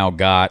I've now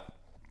got.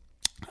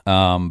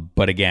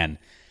 But again,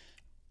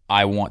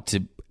 I want to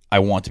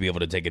be able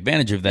to take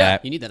advantage of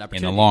that, you need that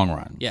opportunity in the long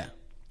run. Yeah.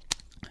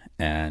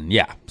 And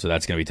so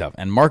that's going to be tough.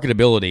 And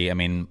marketability,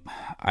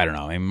 I don't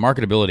know.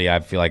 Marketability, I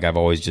feel like I've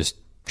always just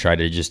tried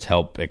to just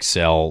help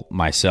excel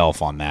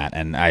myself on that.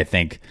 And I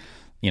think,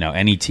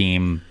 any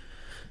team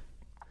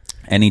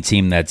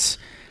that's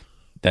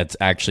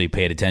actually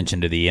paid attention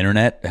to the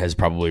internet has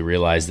probably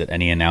realized that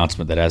any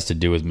announcement that has to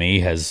do with me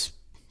has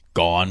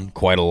gone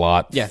quite a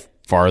lot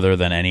farther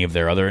than any of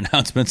their other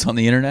announcements on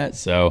the internet.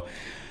 So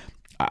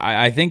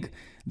I think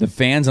the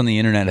fans on the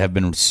internet have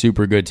been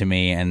super good to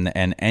me, and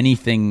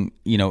anything,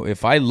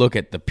 if I look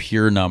at the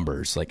pure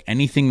numbers, like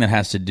anything that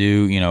has to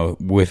do,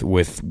 with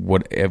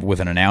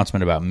an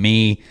announcement about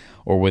me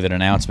or with an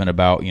announcement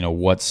about,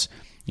 what's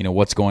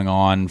going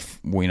on,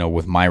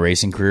 with my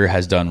racing career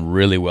has done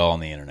really well on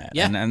the internet.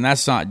 Yeah. And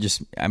that's not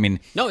just,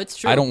 no, it's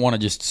true. I don't want to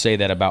just say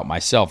that about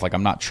myself. Like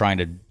I'm not trying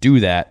to do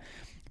that,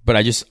 but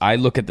I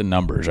look at the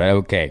numbers, right?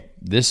 Okay,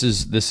 this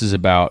is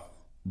about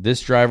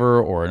this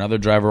driver or another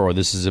driver, or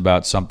this is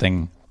about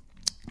something,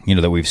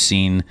 that we've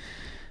seen,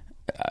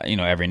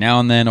 every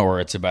now and then, or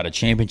it's about a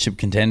championship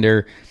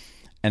contender.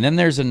 And then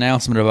there's an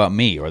announcement about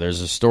me, or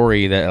there's a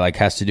story that like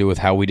has to do with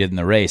how we did in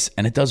the race,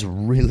 and it does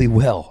really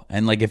well.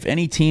 And like if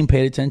any team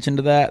paid attention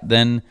to that,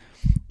 then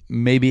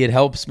maybe it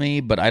helps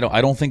me, but I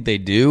don't think they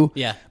do.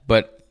 Yeah.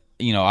 But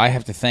I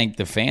have to thank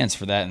the fans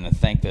for that and to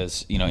thank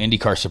those,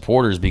 IndyCar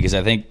supporters, because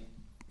I think,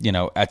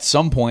 at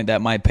some point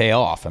that might pay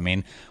off. I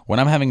mean, when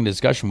I'm having a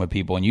discussion with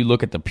people and you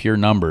look at the pure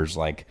numbers,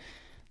 like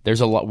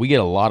we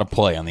get a lot of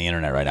play on the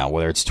internet right now,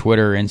 whether it's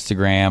Twitter,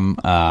 Instagram.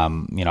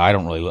 I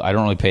don't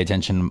really pay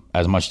attention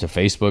as much to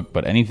Facebook,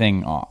 but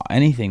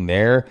anything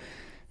there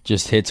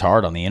just hits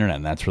hard on the internet,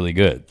 and that's really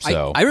good.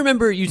 So I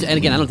remember you, and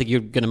again, I don't think you're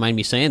going to mind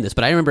me saying this,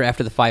 but I remember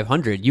after the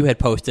 500, you had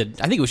posted,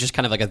 I think it was just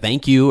kind of like a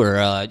thank you, or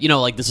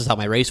like this is how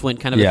my race went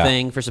kind of a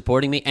thing for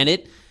supporting me, and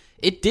it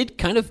did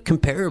kind of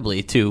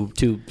comparably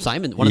to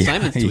Simon, one of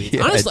Simon's tweets.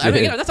 Yeah,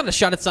 honestly, that's not a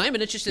shot at Simon.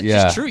 It's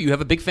just true. You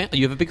have a big fan.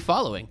 You have a big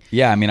following.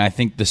 Yeah, I mean, I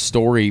think the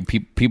story,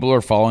 people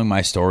are following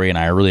my story, and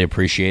I really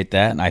appreciate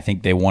that. And I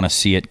think they want to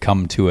see it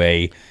come to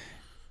a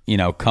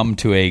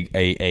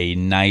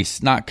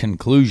nice, not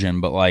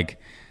conclusion, but like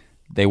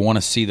they want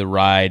to see the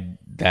ride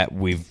that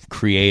we've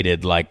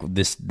created. Like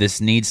this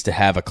needs to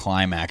have a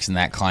climax, and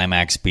that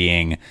climax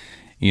being,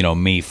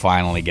 me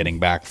finally getting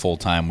back full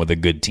time with a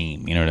good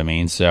team. You know what I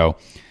mean? So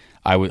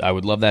I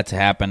would love that to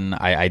happen.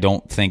 I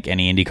don't think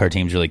any IndyCar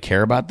teams really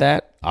care about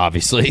that,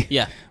 obviously.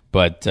 Yeah.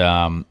 But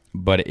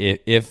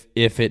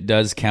if it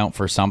does count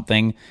for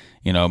something,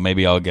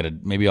 maybe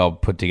I'll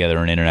put together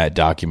an internet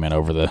document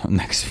over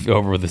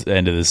the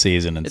end of the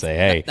season and say,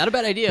 hey, not a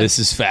bad idea. This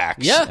is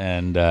facts. Yeah.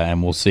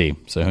 And we'll see.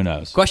 So who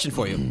knows? Question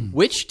for you: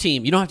 which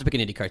team? You don't have to pick an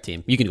IndyCar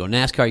team. You can go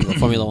NASCAR. You can go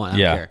Formula One. I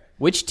don't care.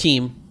 Which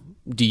team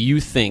do you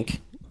think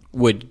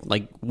would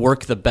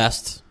work the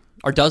best?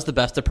 Or does the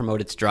best to promote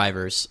its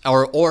drivers,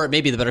 or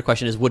maybe the better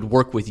question is, would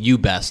work with you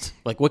best?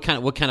 Like what kind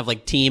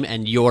of team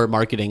and your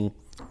marketing,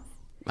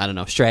 I don't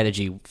know,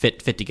 strategy fit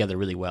together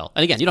really well?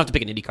 And again, you don't have to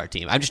pick an IndyCar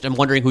team. I'm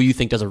wondering who you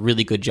think does a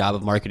really good job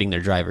of marketing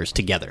their drivers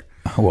together.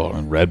 Well,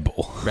 and Red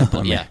Bull,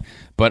 yeah.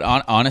 But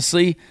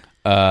honestly,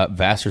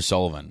 Vassar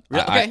Sullivan,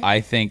 okay.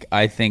 I think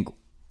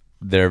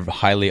they're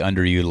highly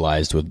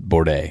underutilized with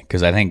Bourdais,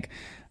 because I think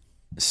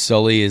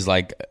Sully is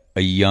like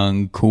a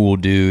young, cool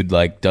dude,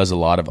 does a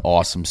lot of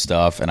awesome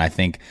stuff, and I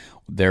think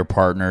their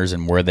partners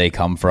and where they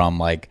come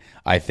from,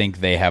 I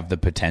think they have the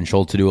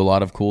potential to do a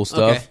lot but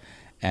stuff. Okay.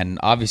 And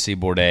obviously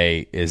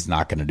Bourdais is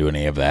not going to do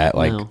any of that.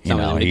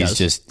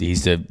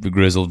 He's a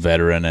grizzled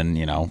veteran,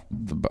 and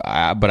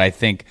but I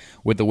think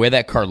with the way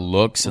that car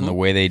looks and the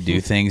way they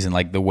do things, and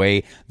the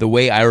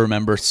way I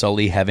remember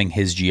Sully having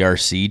his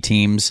GRC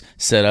teams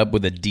set up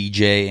with a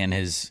DJ in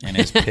his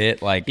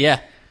pit,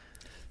 yeah.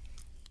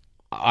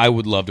 I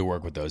would love to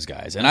work with those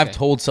guys, and I've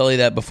told Sully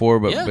that before.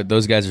 But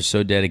those guys are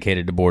so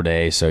dedicated to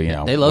Bourdais, so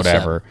they love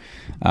whatever.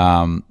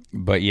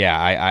 But yeah,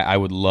 I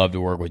would love to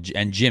work with,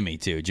 and Jimmy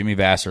too. Jimmy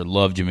Vassar,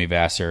 love Jimmy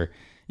Vassar.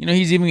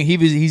 He's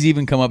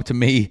even come up to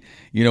me.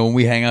 When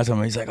we hang out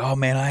somewhere, he's like, "Oh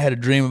man, I had a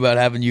dream about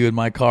having you in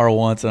my car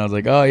once," and I was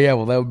like, "Oh yeah,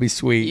 well that would be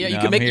sweet." Yeah, you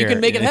can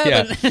make it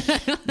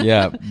happen.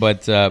 Yeah,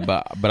 but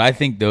I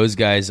think those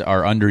guys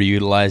are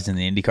underutilized in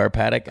the IndyCar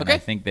paddock, and I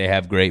think they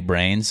have great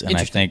brains, and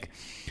I think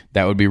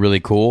that would be really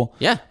cool.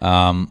 Yeah.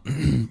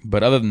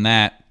 But other than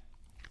that,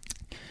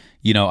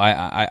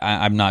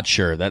 I'm not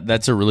sure.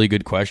 That's a really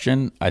good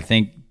question. I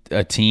think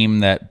a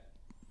team that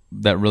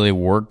really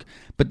worked.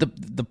 But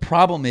the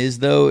problem is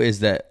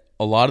that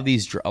a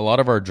lot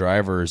of our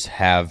drivers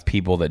have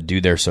people that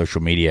do their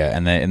social media,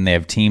 and they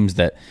have teams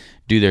that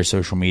do their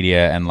social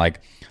media, and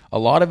a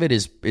lot of it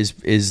is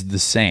the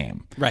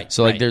same. Right.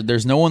 So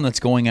there's no one that's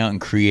going out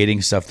and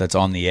creating stuff that's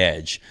on the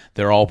edge.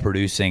 They're all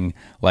producing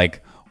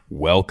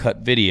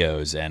well-cut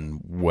videos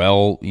and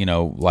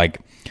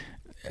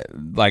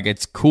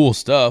it's cool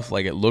stuff.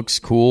 It looks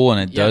cool and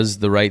it does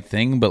the right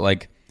thing,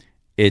 but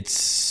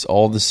it's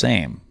all the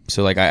same.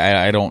 So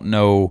I don't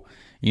know,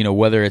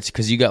 whether it's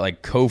because you got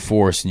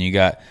Coforce and you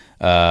got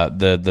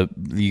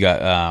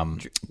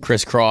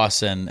Chris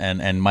Cross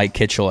and Mike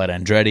Kitchell at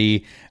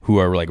Andretti, who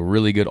are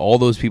really good. All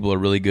those people are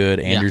really good.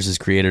 Andrews has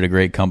created a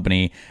great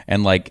company,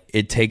 and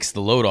it takes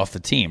the load off the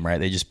team, right?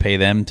 They just pay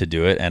them to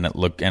do it, and it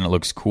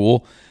looks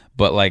cool.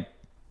 But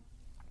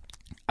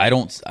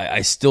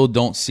I still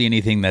don't see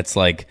anything that's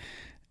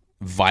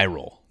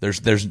viral.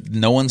 There's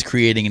no one's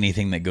creating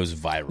anything that goes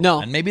viral. No,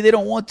 and maybe they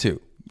don't want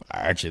to.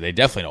 Actually, they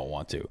definitely don't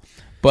want to.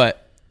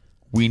 But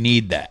we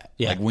need that.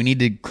 Yeah. We need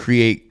to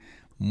create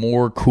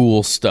more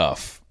cool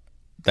stuff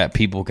that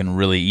people can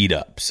really eat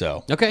up.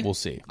 So we'll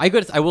see. I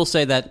will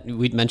say that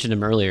we'd mentioned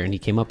him earlier, and he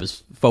came up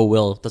as Faux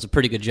Will. Does a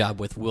pretty good job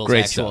with Will's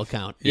Great actual stuff.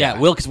 account. Yeah.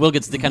 Will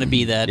gets to kind of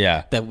be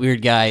that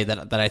weird guy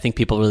that I think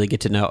people really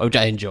get to know, which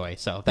I enjoy.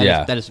 So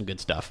that is some good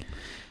stuff.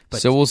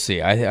 But, so we'll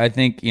see. I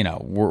think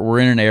we're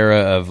in an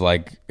era of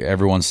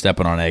everyone's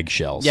stepping on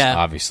eggshells. Yeah,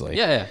 obviously.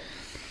 Yeah.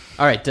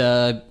 All right,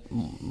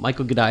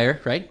 Michael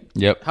Gudire, right?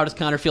 Yep. How does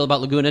Connor feel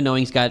about Laguna,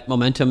 knowing he's got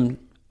momentum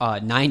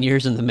 9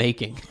 years in the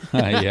making?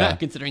 Yeah.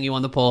 Considering he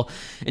won the pole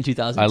in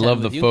 2010. I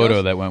love the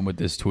photo that went with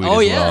this tweet. Oh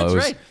as yeah, well.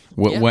 that's right.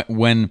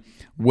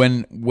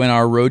 when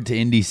our Road to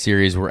Indy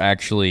series were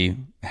actually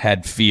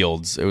had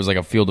fields, it was like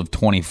a field of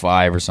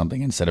 25 or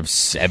something instead of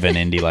 7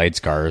 Indy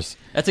Lights cars.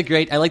 That's a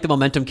great. I like the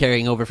momentum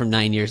carrying over from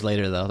 9 years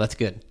later, though. That's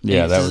good.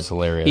 Yeah, that was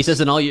hilarious. He says,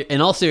 in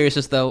all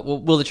seriousness, though,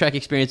 will the track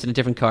experience in a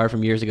different car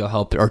from years ago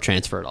help or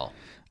transfer at all?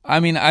 I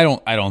mean, I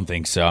don't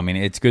think so. I mean,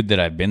 it's good that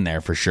I've been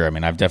there for sure. I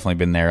mean, I've definitely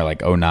been there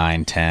like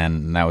 09, 10,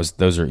 and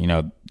those are,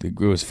 it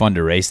was fun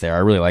to race there. I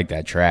really like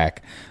that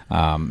track.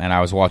 And I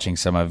was watching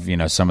some of the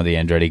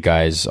Andretti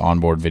guys'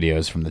 onboard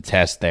videos from the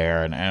test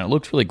there, and it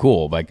looks really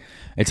cool. Like,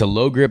 it's a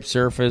low grip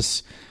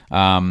surface.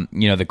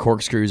 The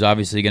corkscrew is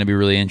obviously going to be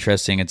really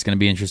interesting. It's going to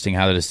be interesting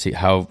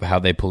how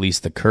they police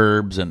the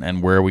curbs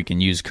and where we can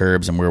use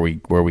curbs and where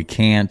we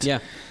can't. Yeah.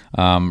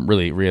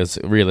 Really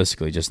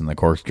realistically, just in the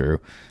corkscrew.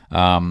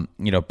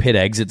 Pit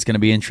exit's going to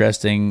be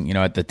interesting.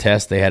 At the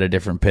test, they had a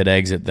different pit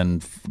exit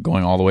than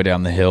going all the way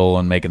down the hill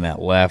and making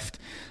that left.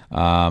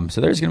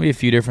 So there's going to be a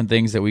few different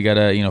things that we got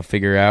to,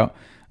 figure out.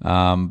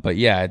 But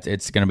yeah,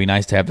 it's going to be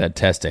nice to have that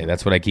test day.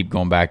 That's what I keep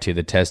going back to.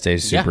 The test day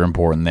is super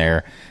important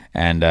there.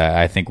 And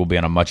I think we'll be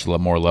on a much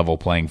more level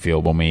playing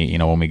field when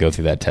we go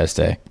through that test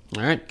day.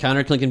 All right,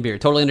 Connor Klinkenbeer.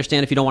 Totally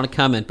understand if you don't want to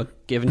comment,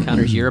 but given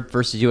Connor's Europe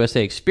versus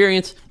USA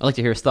experience, I'd like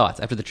to hear his thoughts.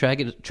 After the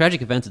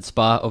tragic events at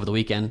Spa over the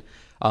weekend,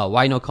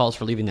 why no calls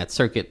for leaving that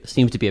circuit?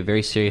 Seems to be a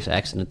very serious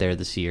accident there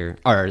this year,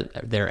 or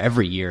there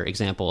every year.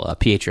 Example,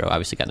 Pietro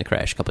obviously got in a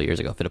crash a couple of years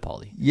ago,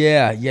 Fittipaldi.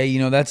 Yeah,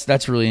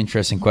 that's a really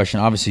interesting question.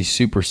 Obviously,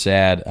 super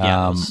sad.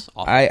 Yeah,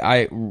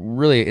 I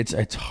really,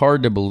 it's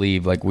hard to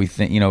believe. Like, we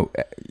think,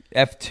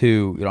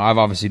 F2. I've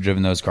obviously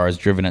driven those cars,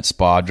 driven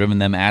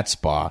them at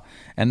Spa,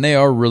 and they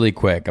are really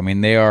quick. I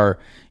mean, they are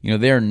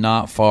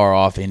not far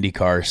off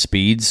IndyCar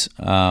speeds.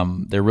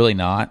 They're really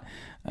not,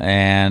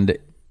 and.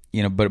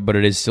 But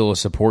it is still a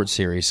support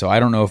series, so I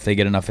don't know if they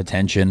get enough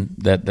attention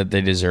that they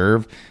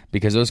deserve,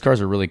 because those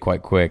cars are really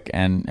quite quick,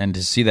 and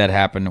to see that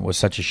happen was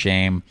such a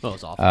shame. Oh, it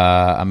was awful.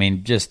 I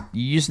mean,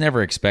 you just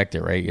never expect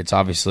it, right? It's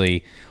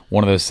obviously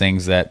one of those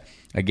things that,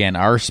 again,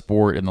 our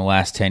sport in the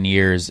last 10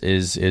 years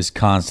is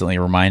constantly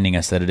reminding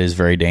us that it is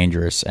very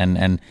dangerous,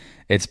 and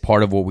it's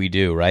part of what we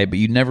do, right? But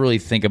you never really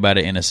think about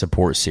it in a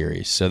support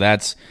series. So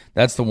that's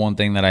the one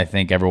thing that I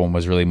think everyone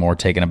was really more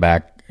taken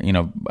aback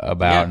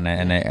about,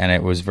 and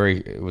it was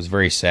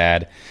very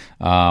sad.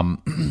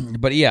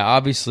 But yeah,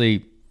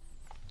 obviously,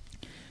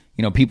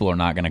 people are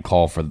not going to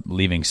call for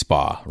leaving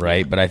Spa,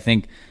 right? But I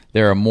think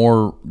there are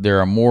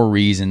more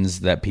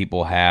reasons that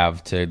people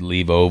have to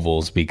leave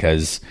ovals,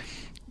 because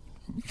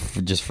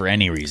just for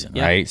any reason,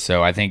 right?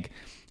 So I think,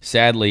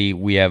 sadly,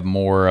 we have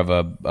more of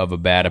a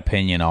bad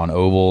opinion on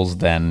ovals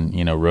than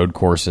road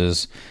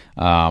courses.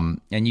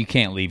 And you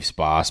can't leave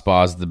Spa.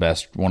 Spa is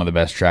one of the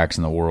best tracks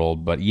in the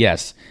world. But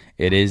yes,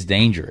 it is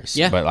dangerous.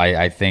 Yeah. But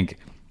I think,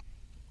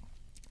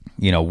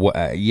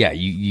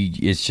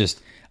 it's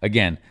just,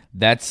 again,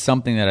 that's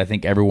something that I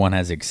think everyone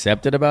has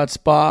accepted about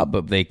Spa,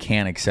 but they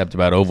can't accept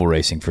about oval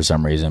racing for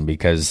some reason,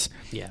 because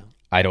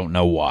I don't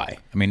know why.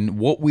 I mean,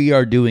 what we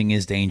are doing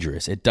is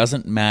dangerous. It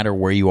doesn't matter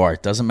where you are.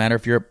 It doesn't matter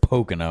if you're at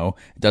Pocono.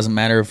 It doesn't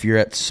matter if you're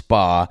at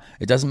Spa.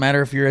 It doesn't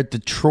matter if you're at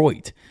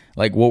Detroit.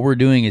 Like, what we're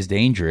doing is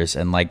dangerous,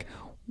 and like,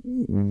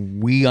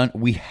 we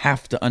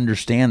have to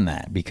understand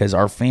that, because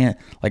our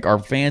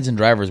fans and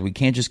drivers, we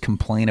can't just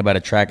complain about a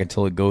track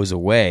until it goes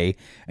away.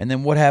 And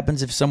then what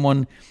happens if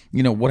someone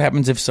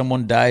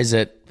dies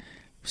at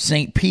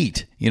St.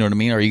 Pete? You know what I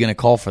mean? Are you going to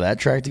call for that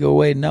track to go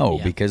away? No,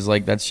 because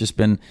like, that's just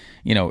been,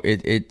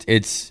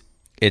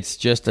 it's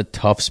just a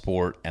tough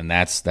sport, and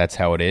that's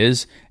how it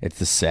is. It's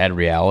the sad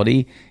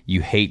reality.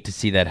 You hate to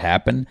see that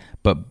happen,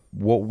 but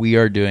what we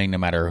are doing, no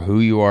matter who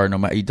you are,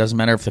 it doesn't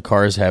matter if the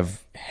cars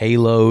have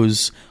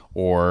halos,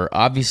 or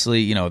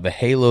obviously, the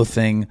halo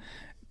thing.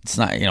 It's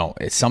not,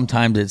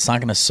 sometimes it's not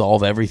going to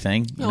solve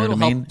everything. You know what I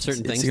mean?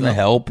 Certain things, it's going to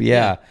help,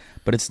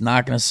 but it's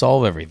not going to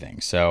solve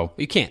everything. So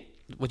you can't.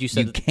 What you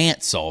said, you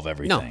can't solve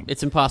everything. No,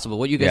 it's impossible.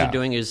 What you guys are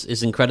doing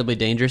is incredibly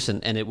dangerous,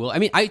 and it will. I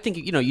mean, I think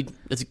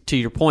to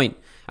your point.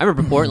 I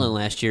remember Portland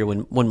last year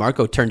when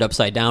Marco turned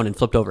upside down and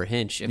flipped over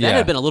Hinch. If that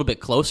had been a little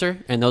bit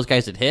closer and those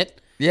guys had hit,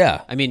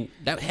 I mean,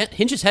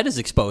 Hinch's head is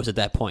exposed at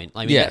that point.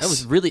 I mean, that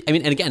was really. I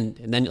mean, and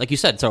then like you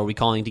said, so are we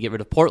calling to get rid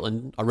of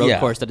Portland, a road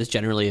course that is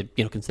generally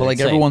considered But like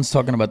safe? Everyone's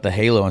talking about the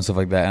halo and stuff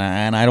like that,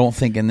 and I don't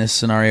think in this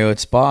scenario at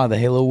Spa the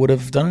halo would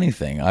have done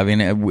anything. I mean,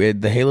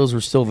 the halos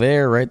were still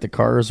there, right? The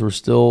cars were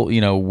still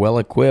well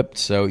equipped,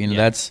 so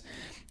that's.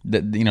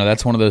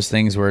 That's one of those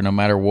things where no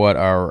matter what,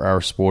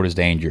 our sport is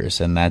dangerous,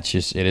 and that's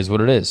just, it is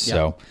what it is. Yep.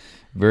 So,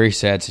 very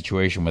sad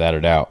situation without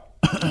a doubt.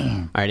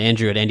 All right,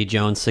 Andrew at Andy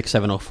Jones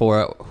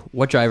 6704.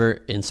 What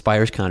driver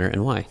inspires Connor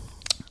and why?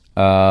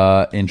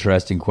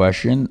 Interesting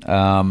question.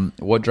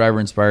 What driver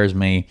inspires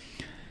me?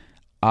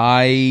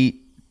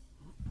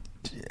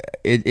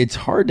 It's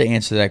hard to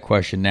answer that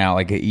question now.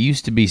 Like, it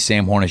used to be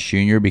Sam Hornish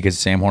Jr., because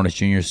Sam Hornish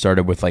Jr.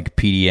 started with like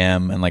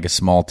PDM and like a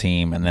small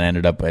team, and then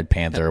ended up at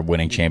Panther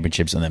winning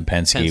championships, and then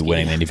Penske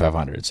winning the Indy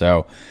 500.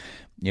 So,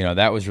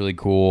 that was really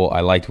cool.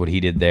 I liked what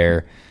he did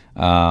there.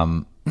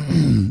 I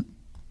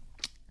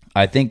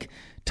think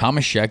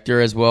Thomas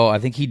Scheckter as well. I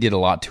think he did a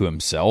lot to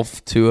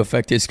himself to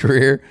affect his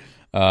career,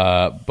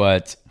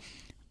 but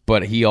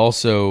he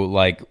also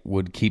like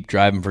would keep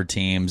driving for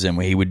teams,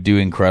 and he would do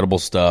incredible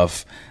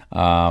stuff.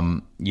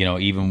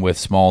 Even with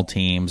small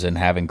teams and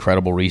have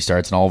incredible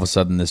restarts, and all of a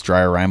sudden this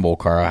Dreyer Reinbold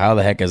car, how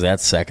the heck is that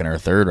second or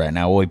third right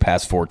now? Well, he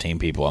passed 14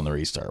 people on the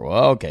restart.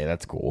 Well, okay,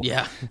 that's cool.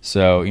 Yeah.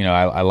 So,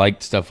 I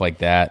liked stuff like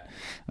that.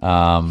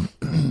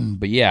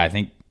 But yeah, I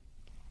think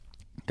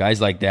guys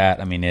like that,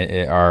 I mean,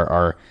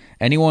 are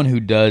anyone who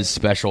does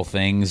special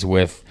things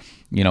with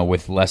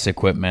less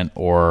equipment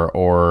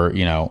or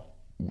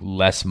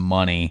less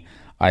money,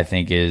 I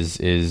think is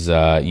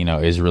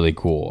really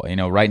cool.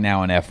 Right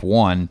now in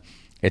F1,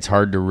 it's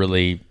hard to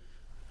really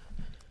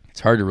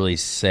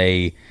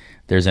say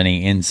there's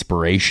any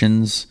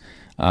inspirations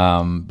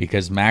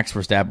because Max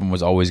Verstappen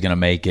was always going to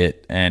make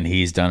it, and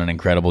he's done an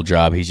incredible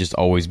job. He's just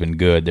always been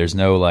good. There's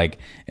no like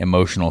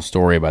emotional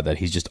story about that.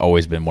 He's just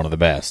always been one of the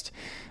best.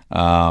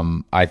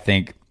 I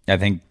think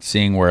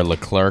seeing where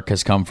Leclerc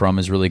has come from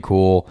is really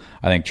cool.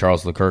 I think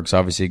Charles Leclerc's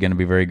obviously going to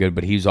be very good,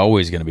 but he's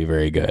always going to be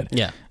very good.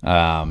 Yeah.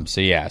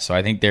 So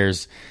I think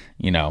there's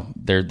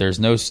there's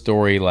no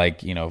story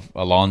like,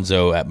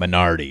 Alonso at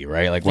Minardi,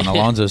 right? Like when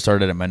Alonso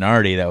started at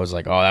Minardi, that was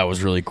like, oh, that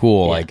was really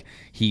cool. Yeah. Like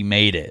he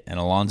made it, and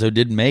Alonso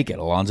did make it.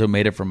 Alonso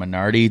made it from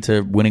Minardi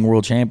to winning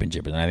world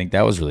championship, and I think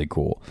that was really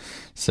cool.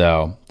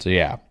 So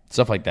yeah,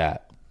 stuff like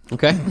that.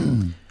 Okay.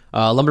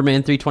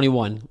 Lumberman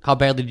 321. How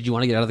badly did you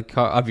want to get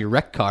out of your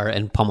wrecked car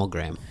and pummel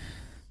Graham?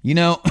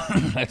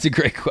 That's a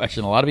great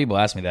question. A lot of people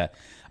ask me that.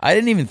 I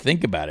didn't even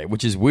think about it,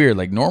 which is weird.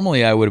 Like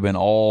normally I would have been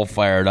all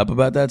fired up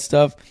about that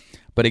stuff.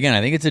 But again,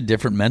 I think it's a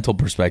different mental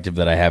perspective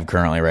that I have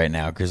currently right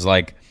now, because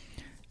like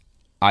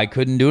I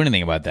couldn't do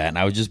anything about that, and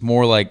I was just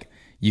more like,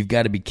 "You've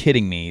got to be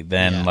kidding me!"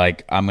 Than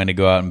like I'm going to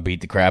go out and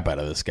beat the crap out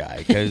of this guy,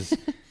 because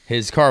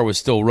his car was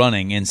still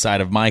running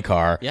inside of my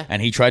car,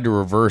 and he tried to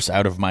reverse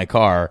out of my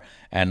car,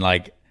 and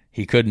like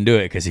he couldn't do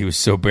it because he was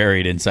so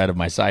buried inside of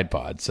my side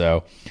pod.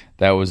 So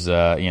that was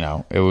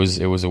it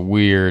was a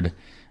weird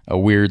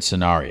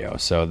scenario.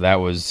 So that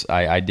was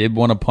I did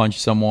want to punch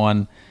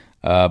someone.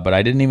 But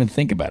I didn't even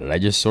think about it. I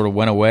just sort of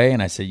went away,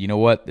 and I said, you know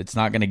what? It's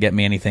not going to get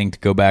me anything to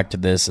go back to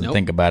this and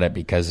think about it,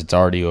 because it's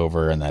already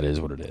over, and that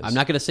is what it is. I'm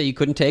not going to say you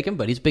couldn't take him,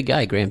 but he's a big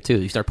guy, Graham,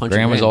 too. You start punching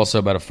Graham was also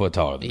about a foot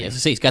taller than me. Yeah,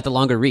 he's got the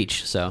longer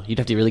reach, so you'd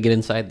have to really get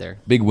inside there.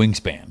 Big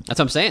wingspan. That's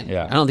what I'm saying.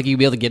 Yeah. I don't think you'd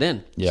be able to get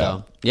in. Yeah.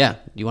 So, yeah,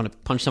 you want to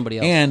punch somebody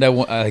else. And I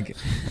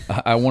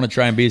want to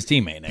try and be his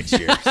teammate next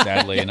year,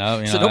 sadly.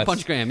 So don't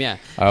punch Graham, yeah.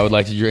 I would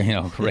like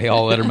to, Ray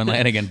Hall Letterman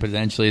Lanigan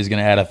potentially is going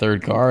to add a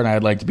third car, and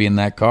I'd like to be in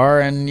that car,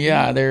 and you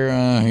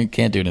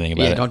can't do anything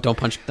about it. Don't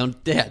punch punch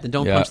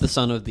the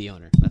son of the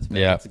owner. That's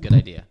fair. That's a good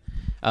idea.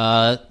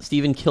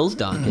 Stephen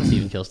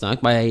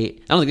Kilsdonk. I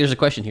don't think there's a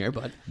question here,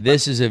 but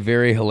this is a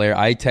very hilarious.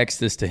 I texted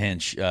this to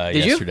Hinch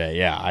yesterday.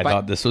 Yeah, I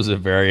thought this was a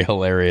very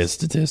hilarious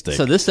statistic.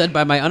 So this said,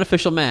 by my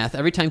unofficial math,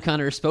 every time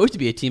Connor is supposed to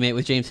be a teammate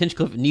with James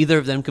Hinchcliffe, neither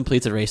of them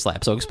completes a race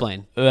lap. So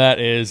explain. That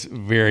is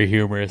very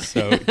humorous.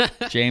 So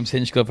James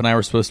Hinchcliffe and I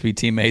were supposed to be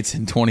teammates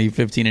in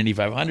 2015 Indy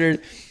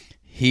 500.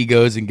 He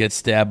goes and gets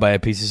stabbed by a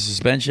piece of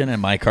suspension,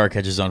 and my car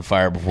catches on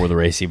fire before the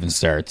race even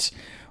starts.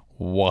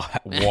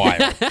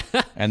 Wild.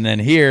 And then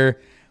here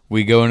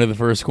we go into the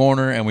first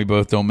corner, and we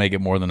both don't make it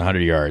more than 100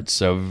 yards.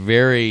 So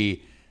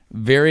very,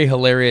 very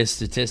hilarious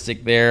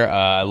statistic there.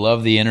 I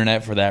love the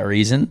internet for that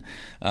reason.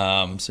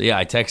 I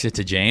texted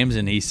to James,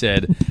 and he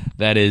said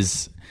that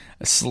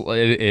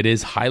it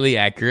is highly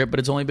accurate, but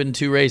it's only been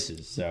 2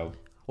 races. So.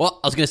 Well,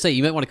 I was going to say,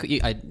 you might want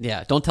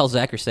to, don't tell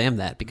Zach or Sam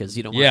that, because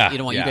you don't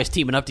want you guys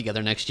teaming up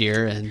together next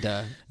year and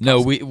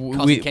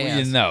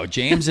no,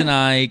 James and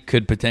I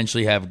could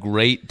potentially have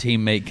great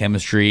teammate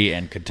chemistry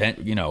and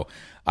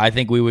I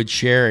think we would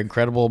share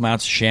incredible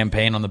amounts of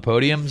champagne on the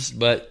podiums,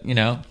 but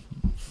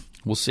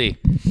we'll see.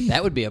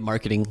 That would be a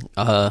marketing.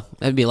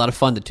 That'd be a lot of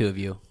fun, the two of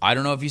you. I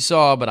don't know if you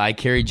saw, but I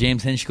carried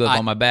James Hinchcliffe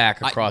on my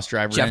back across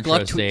driver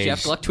intro stage.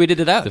 Jeff Gluck tweeted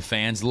it out. The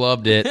fans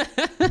loved it.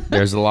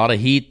 There's a lot of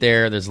heat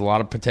there. There's a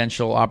lot of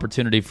potential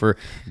opportunity for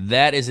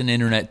that. Is an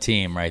internet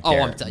team right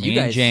there. I'm telling you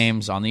guys, and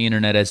James on the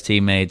internet as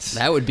teammates.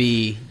 That would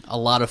be a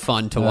lot of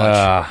fun to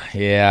watch.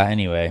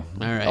 Anyway,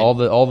 all right.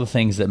 All the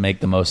things that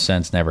make the most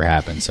sense never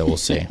happen. So we'll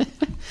see.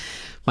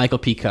 Michael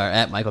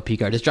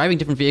Picard. Does driving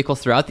different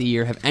vehicles throughout the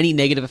year have any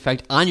negative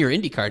effect on your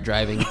IndyCar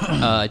driving?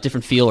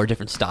 Different feel or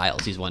different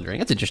styles? He's wondering.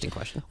 That's an interesting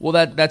question.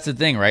 Well, that's the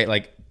thing, right?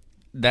 Like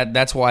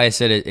that's why I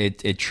said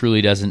it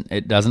truly doesn't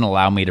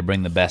allow me to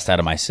bring the best out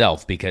of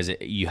myself, because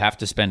you have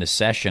to spend a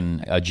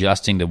session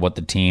adjusting to what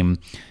the team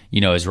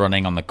is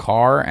running on the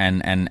car,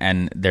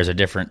 and there's a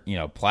different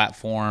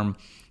platform.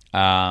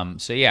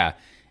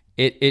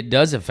 It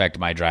does affect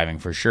my driving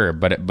for sure,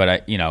 but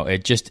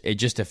it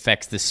just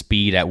affects the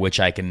speed at which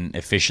I can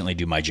efficiently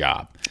do my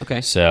job.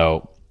 Okay.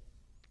 So,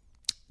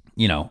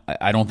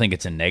 I don't think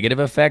it's a negative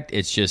effect.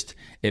 It's just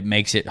it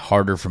makes it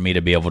harder for me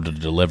to be able to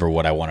deliver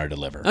what I want to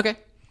deliver. Okay.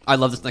 I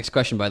love this next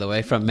question, by the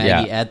way, from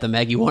Maggie at the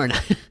Maggie Warren.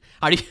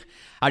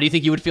 How do you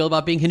think you would feel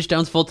about being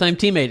Hinchtown's full-time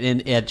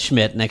teammate at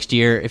Schmidt next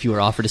year if you were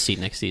offered a seat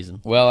next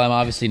season? Well, I'm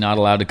obviously not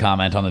allowed to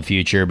comment on the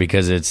future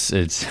because it's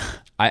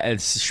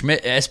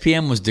Schmidt.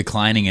 SPM was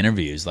declining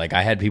interviews. Like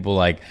I had people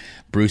like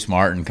Bruce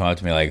Martin come up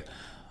to me like,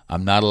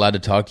 I'm not allowed to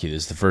talk to you.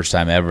 This is the first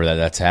time ever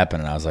that's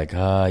happened. And I was like,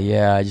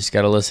 yeah, I just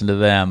got to listen to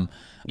them.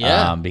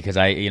 Yeah. Because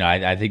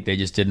I think they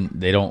just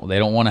they don't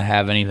want to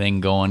have anything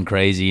going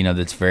crazy,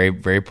 that's very,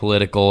 very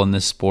political in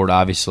this sport,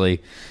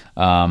 obviously.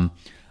 But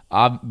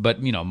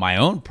my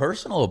own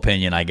personal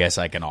opinion, I guess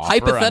I can offer.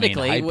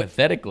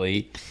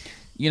 Hypothetically,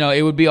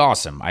 it would be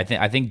awesome. I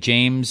think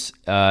James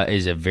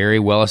is a very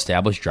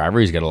well-established driver.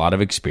 He's got a lot of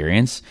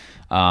experience.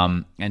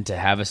 And to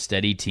have a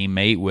steady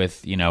teammate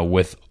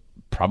with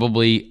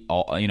probably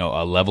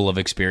a level of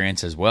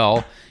experience as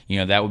well.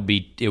 It would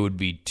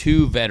be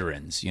two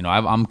veterans.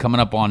 I'm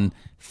coming up on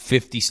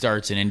 50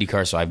 starts in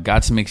IndyCar, so I've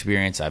got some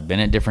experience. I've been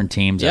at different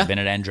teams. Yeah. I've been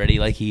at Andretti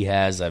like he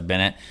has. I've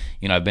been at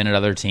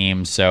other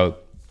teams. So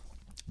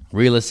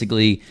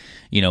realistically,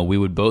 we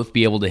would both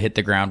be able to hit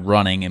the ground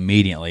running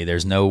immediately.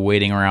 There's no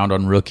waiting around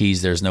on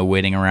rookies. There's no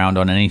waiting around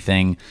on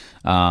anything.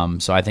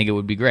 So I think it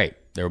would be great.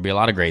 There would be a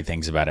lot of great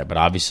things about it. But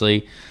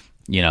obviously,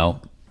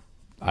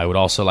 I would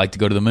also like to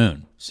go to the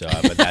moon. So,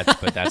 but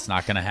that's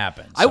not going to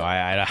happen. So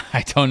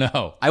I don't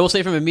know. I will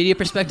say, from a media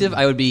perspective,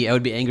 I would be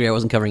angry I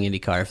wasn't covering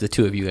IndyCar if the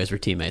two of you guys were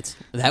teammates.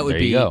 That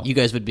would you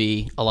guys would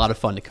be a lot of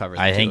fun to cover.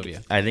 I think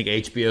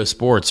HBO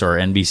Sports or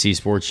NBC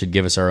Sports should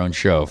give us our own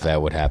show if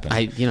that would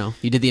happen.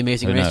 You did the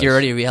Amazing Race. You're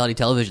already a reality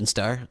television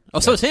star. Oh,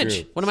 so is Hinch.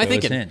 True. What am I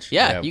thinking? Hinch.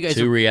 Yeah, you guys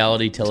two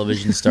reality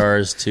television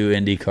stars, two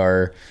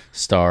IndyCar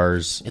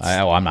stars.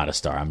 I'm not a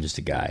star. I'm just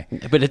a guy.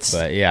 But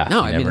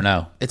yeah, you never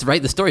know. It's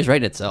right. The story's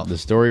writing itself. The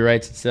story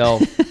writes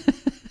itself.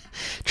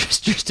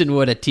 Tristan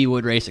Wood at T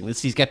Wood Racing.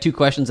 He's got two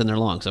questions and they're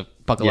long, so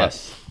buckle up.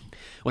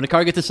 When a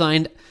car gets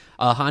assigned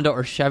a Honda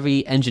or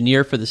Chevy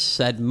engineer for the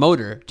said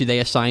motor, do they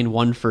assign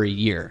one for a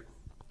year?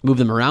 Move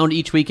them around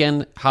each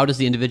weekend? How does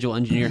the individual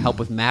engineer help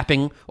with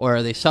mapping, or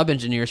are they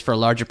sub-engineers for a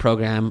larger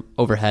program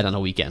overhead on a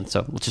weekend?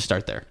 So let's just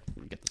start there.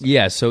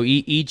 Yeah, so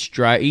each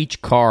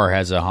car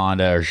has a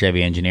Honda or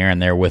Chevy engineer,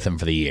 and they're with them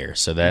for the year.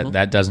 So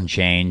that doesn't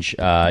change.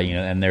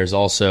 And there's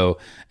also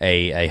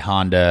a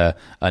Honda,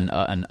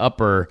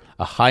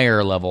 a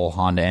higher level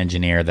Honda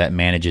engineer that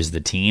manages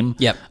the team.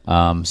 Yep.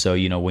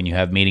 So when you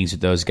have meetings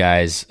with those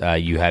guys,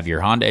 you have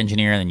your Honda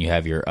engineer, and then you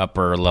have your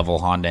upper level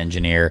Honda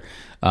engineer.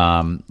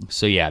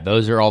 So yeah,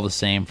 those are all the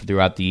same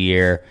throughout the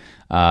year.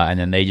 And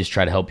then they just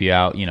try to help you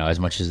out, as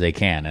much as they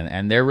can.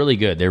 And they're really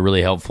good. They're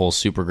really helpful,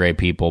 super great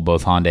people,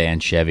 both Honda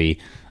and Chevy.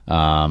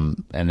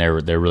 And they're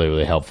really,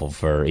 really helpful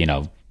for,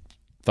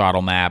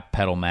 throttle map,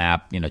 pedal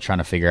map, trying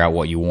to figure out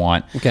what you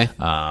want. Okay.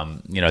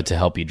 To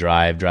help you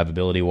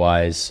drivability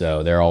wise.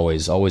 So they're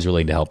always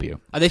willing to help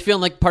you. Are they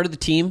feeling like part of the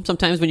team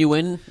sometimes when you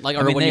win? Like,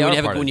 or when they you are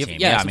have part a, of when the you, team.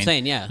 yeah, Yeah, that's what I'm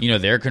saying, yeah.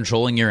 They're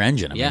controlling your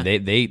engine. I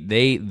mean,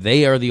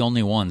 they are the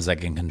only ones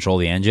that can control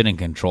the engine and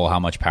control how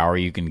much power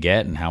you can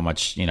get and how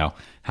much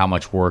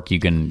work you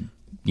can,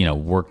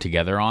 work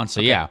together on.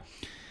 So yeah,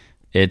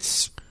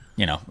 it's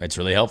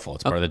really helpful.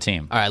 It's part of the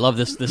team. All right, I love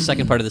this. The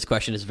second part of this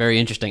question is very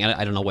interesting.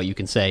 I don't know what you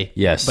can say.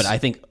 Yes. But I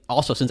think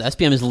also, since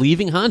SPM is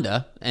leaving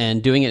Honda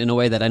and doing it in a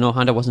way that I know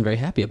Honda wasn't very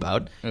happy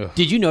about,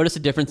 did you notice a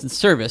difference in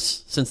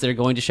service since they're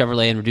going to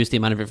Chevrolet and reduce the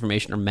amount of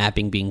information or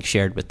mapping being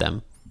shared with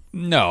them?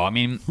 No, I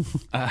mean,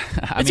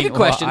 it's a good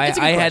question.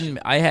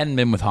 I hadn't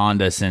been with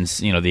Honda since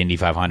the Indy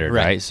 500,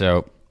 right?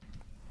 So.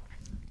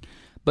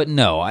 But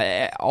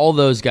no, all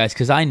those guys,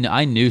 because I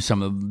knew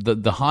some of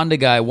the Honda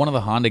guy. One of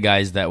the Honda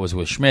guys that was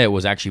with Schmidt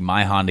was actually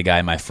my Honda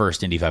guy, my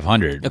first Indy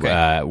 500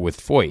 with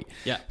Foyt.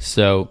 Yeah.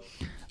 So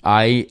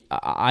I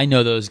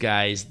know those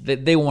guys.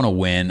 They want to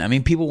win. I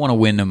mean, people want to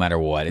win no matter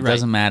what. It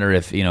doesn't matter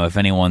if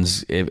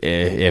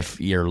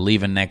if you're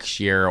leaving next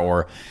year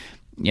or.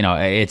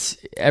 It's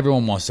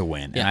everyone wants to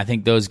win, and I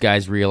think those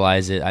guys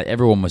realize it.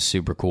 Everyone was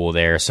super cool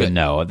there, so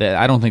no,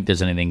 I don't think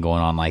there's anything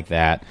going on like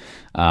that.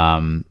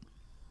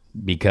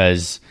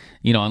 Because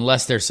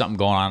unless there's something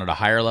going on at a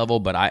higher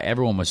level, but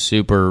everyone was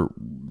super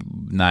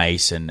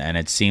nice, and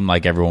it seemed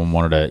like everyone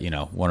wanted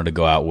to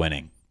go out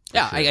winning.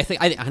 Yeah, sure. I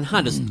think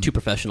Honda's too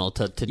professional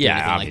to do anything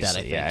like that.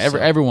 I think.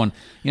 Everyone,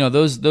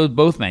 those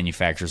both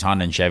manufacturers,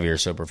 Honda and Chevy, are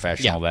so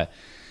professional that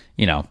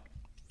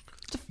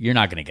you're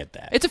not going to get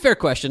that. It's a fair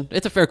question.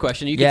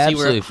 You can see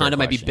where Honda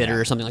might be bitter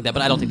or something like that,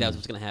 but I don't think that's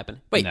what's going to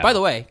happen. Wait, by the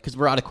way, because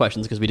we're out of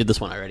questions because we did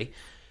this one already.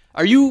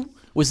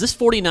 Was this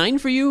 49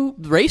 for you,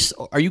 the race?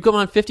 Are you going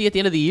on 50 at the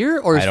end of the year?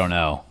 Or I don't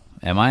know.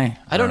 Am I?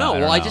 I don't know.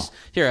 Well, I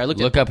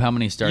looked up how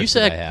many starts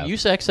I have.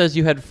 USAC says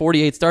you had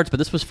 48 starts, but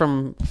this was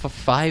from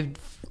 5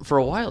 for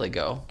a while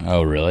ago.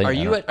 Oh, really?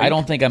 I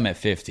don't think I'm at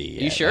 50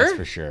 yet. You sure? That's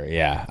for sure.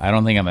 Yeah, I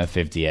don't think I'm at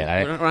 50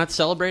 yet. We're not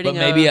celebrating. But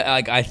maybe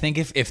I think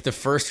if the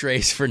first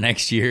race for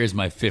next year is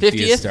my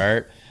 50th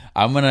start,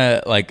 I'm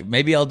gonna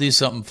maybe I'll do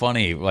something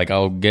funny.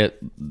 I'll get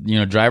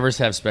drivers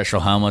have special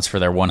helmets for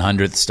their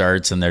 100th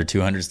starts and their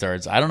 200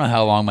 starts. I don't know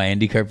how long my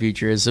IndyCar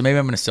future is, so maybe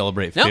I'm gonna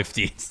celebrate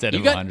 50 instead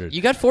of 100.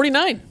 You got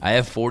 49. I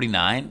have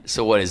 49.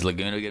 So what is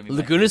Laguna gonna be?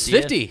 Laguna's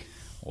 50.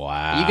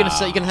 Wow. You're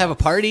gonna have a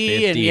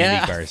party 50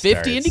 and IndyCar 50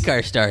 starts.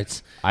 IndyCar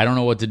starts. I don't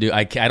know what to do.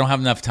 I don't have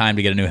enough time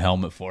to get a new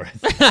helmet for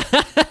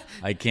it.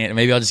 I can't.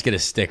 Maybe I'll just get a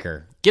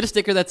sticker. Get a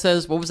sticker that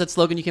says, what was that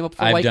slogan you came up with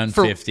for I've White done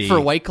for, 50. for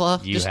White Claw?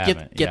 You Just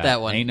haven't. get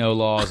that one. Ain't no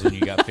laws when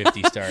you got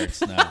 50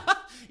 starts. No.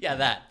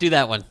 Yeah, do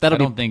that one. I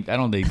don't think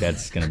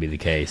that's going to be the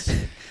case.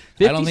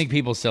 I don't think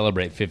people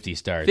celebrate 50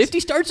 starts. 50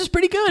 starts is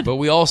pretty good. But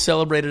we all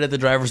celebrated at the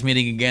drivers'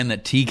 meeting again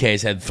that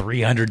TK's had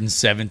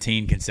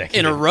 317 consecutive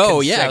in a row.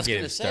 Yeah, I was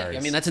consecutive gonna say. starts.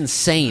 I mean, that's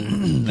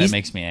insane. That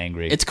makes me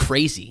angry. It's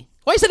crazy.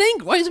 Why is it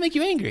angry? Why does it make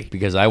you angry?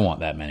 Because I want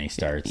that many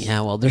starts.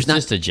 Yeah, well, there's It's not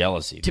just a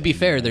jealousy. To be thing,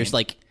 fair, you know? there's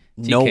like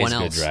no TK's one a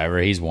else. good driver.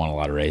 He's won a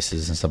lot of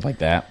races and stuff like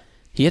that.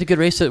 He had a good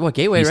race at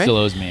Gateway, He right? still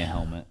owes me a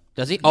helmet.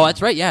 Does he? Oh,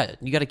 that's right. Yeah,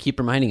 you got to keep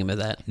reminding him of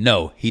that.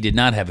 No, he did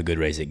not have a good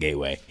race at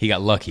Gateway. He got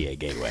lucky at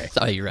Gateway.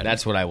 Oh, you're right.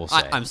 That's what I will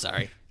say. I'm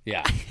sorry.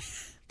 Yeah.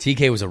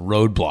 TK was a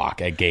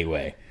roadblock at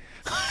Gateway.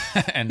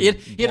 And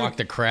blocked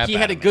the crap He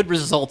out had a of me. good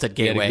result at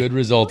He had Gateway. a good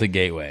result at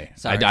Gateway.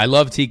 Sorry. I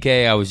love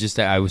TK. I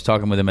was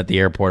talking with him at the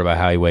airport about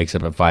how he wakes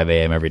up at 5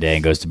 a.m. every day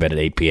and goes to bed at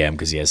 8 p.m.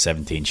 because he has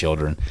 17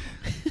 children.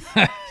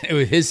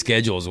 His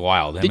schedule is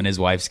wild. Him and his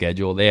wife's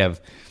schedule. They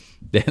have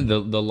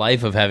the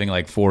life of having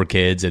like 4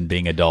 kids and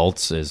being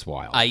adults is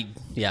wild. I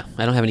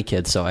don't have any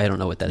kids, so I don't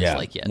know what that is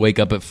like yet. Wake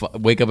up at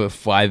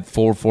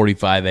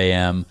 4:45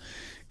 a.m.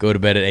 Go to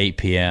bed at 8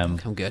 p.m.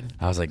 I'm good.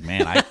 I was like,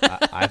 man,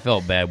 I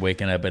felt bad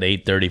waking up at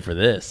 8:30 for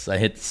this. I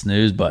hit the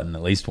snooze button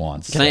at least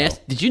once. Can I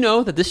ask? Did you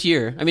know that this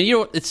year? I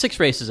mean, it's 6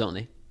 races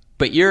only,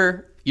 but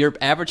your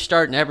average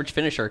start and average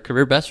finish are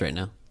career best right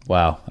now.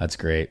 Wow, that's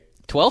great.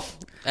 12th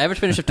average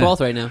finish of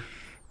 12th right now.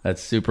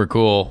 That's super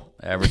cool.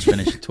 Average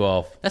finish at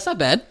 12. That's not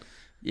bad.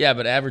 Yeah,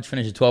 but average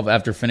finish at 12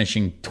 after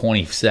finishing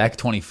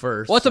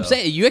 21st. Well, that's what I'm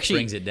saying. You actually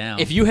brings it down.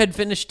 If you had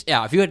finished,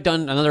 if you had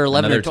done another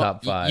 11 Another or 12,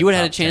 top 5, you would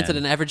have had a top chance 10. at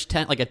an average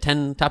 10, like a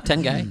top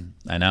 10 guy.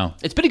 I know.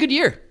 It's been a good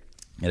year.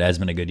 It has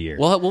been a good year.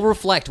 We'll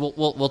reflect.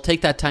 We'll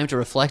take that time to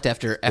reflect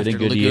after Been a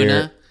good Laguna.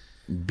 year.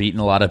 Beating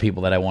a lot of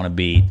people that I want to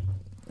beat.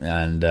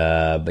 And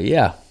but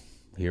yeah,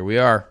 here we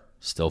are,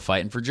 still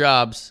fighting for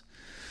jobs.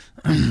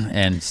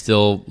 And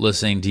still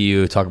listening to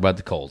you talk about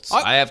the Colts.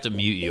 I have to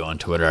mute you on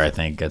Twitter, I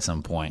think, at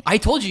some point. I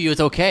told you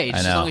it's okay. I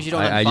Just know. as long as you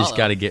don't I just unfollow.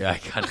 gotta get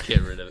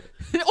rid of it.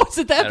 Oh, is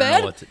it that I don't know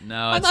bad? what to- no,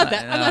 I'm it's not not-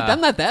 that.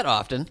 I'm not that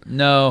often.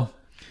 No.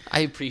 I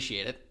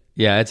appreciate it.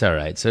 Yeah, it's all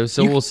right. So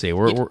we'll see.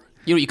 We're You know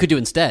what you could do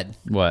instead?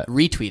 What?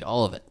 Retweet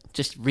all of it.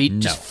 Just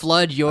No.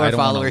 flood your I don't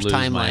wanna followers' lose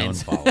my own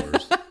timelines.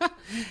 followers.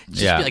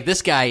 Just Yeah. be like,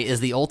 this guy is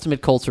the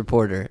ultimate Colts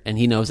reporter, and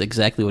he knows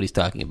exactly what he's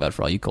talking about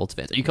for all you Colts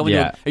fans. Are you coming?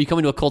 Yeah. Are you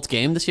coming to a Colts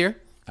game this year?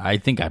 I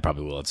think I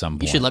probably will at some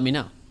point. You should let me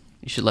know.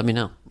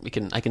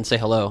 I can say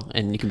hello,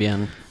 and you can be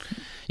on.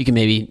 You can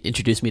maybe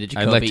introduce me to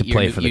Jacoby. I'd like to your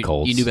play new- for the your-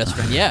 Colts. Your new best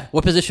friend. Yeah.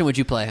 What position would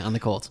you play on the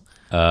Colts?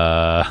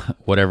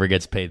 Whatever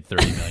gets paid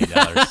 $30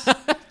 million.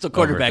 So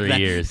quarterback. over 3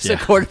 then. years. So Yeah.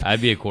 quarterback. I'd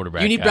be a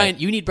quarterback. You need Brian.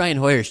 You need Brian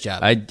Hoyer's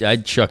job.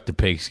 I'd chuck the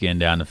pigskin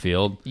down the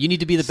field. You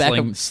need to be the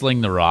backup.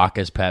 Sling the rock,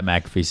 as Pat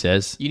McAfee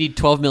says. You need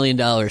 $12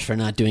 million for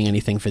not doing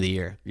anything for the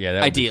year. Yeah,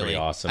 that would be ideally, pretty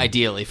awesome.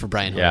 Ideally for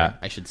Brian Hoyer, Yeah.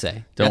 I should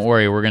say. Don't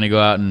worry, we're going to go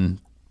out and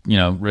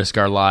risk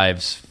our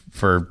lives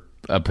for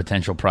a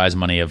potential prize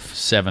money of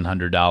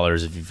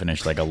 $700 if you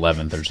finish like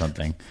 11th or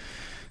something.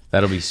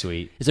 That'll be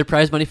sweet. Is there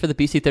prize money for the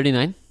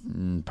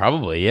BC39?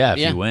 Probably, yeah. If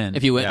Yeah, you win,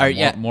 if you win. All right,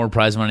 yeah. more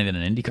prize money than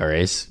an IndyCar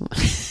race.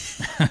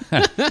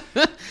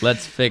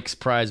 Let's fix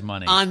prize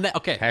money. On that,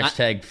 okay.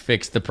 Hashtag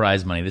fix the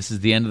prize money. This is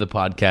the end of the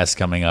podcast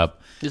coming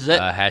up. Is it?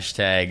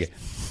 Hashtag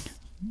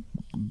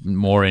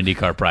more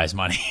IndyCar prize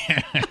money.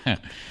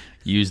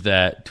 Use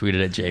that. Tweet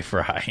it at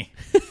JFry.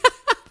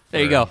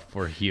 There you go.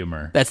 For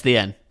humor. That's the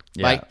end.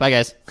 Yeah. Bye,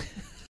 guys.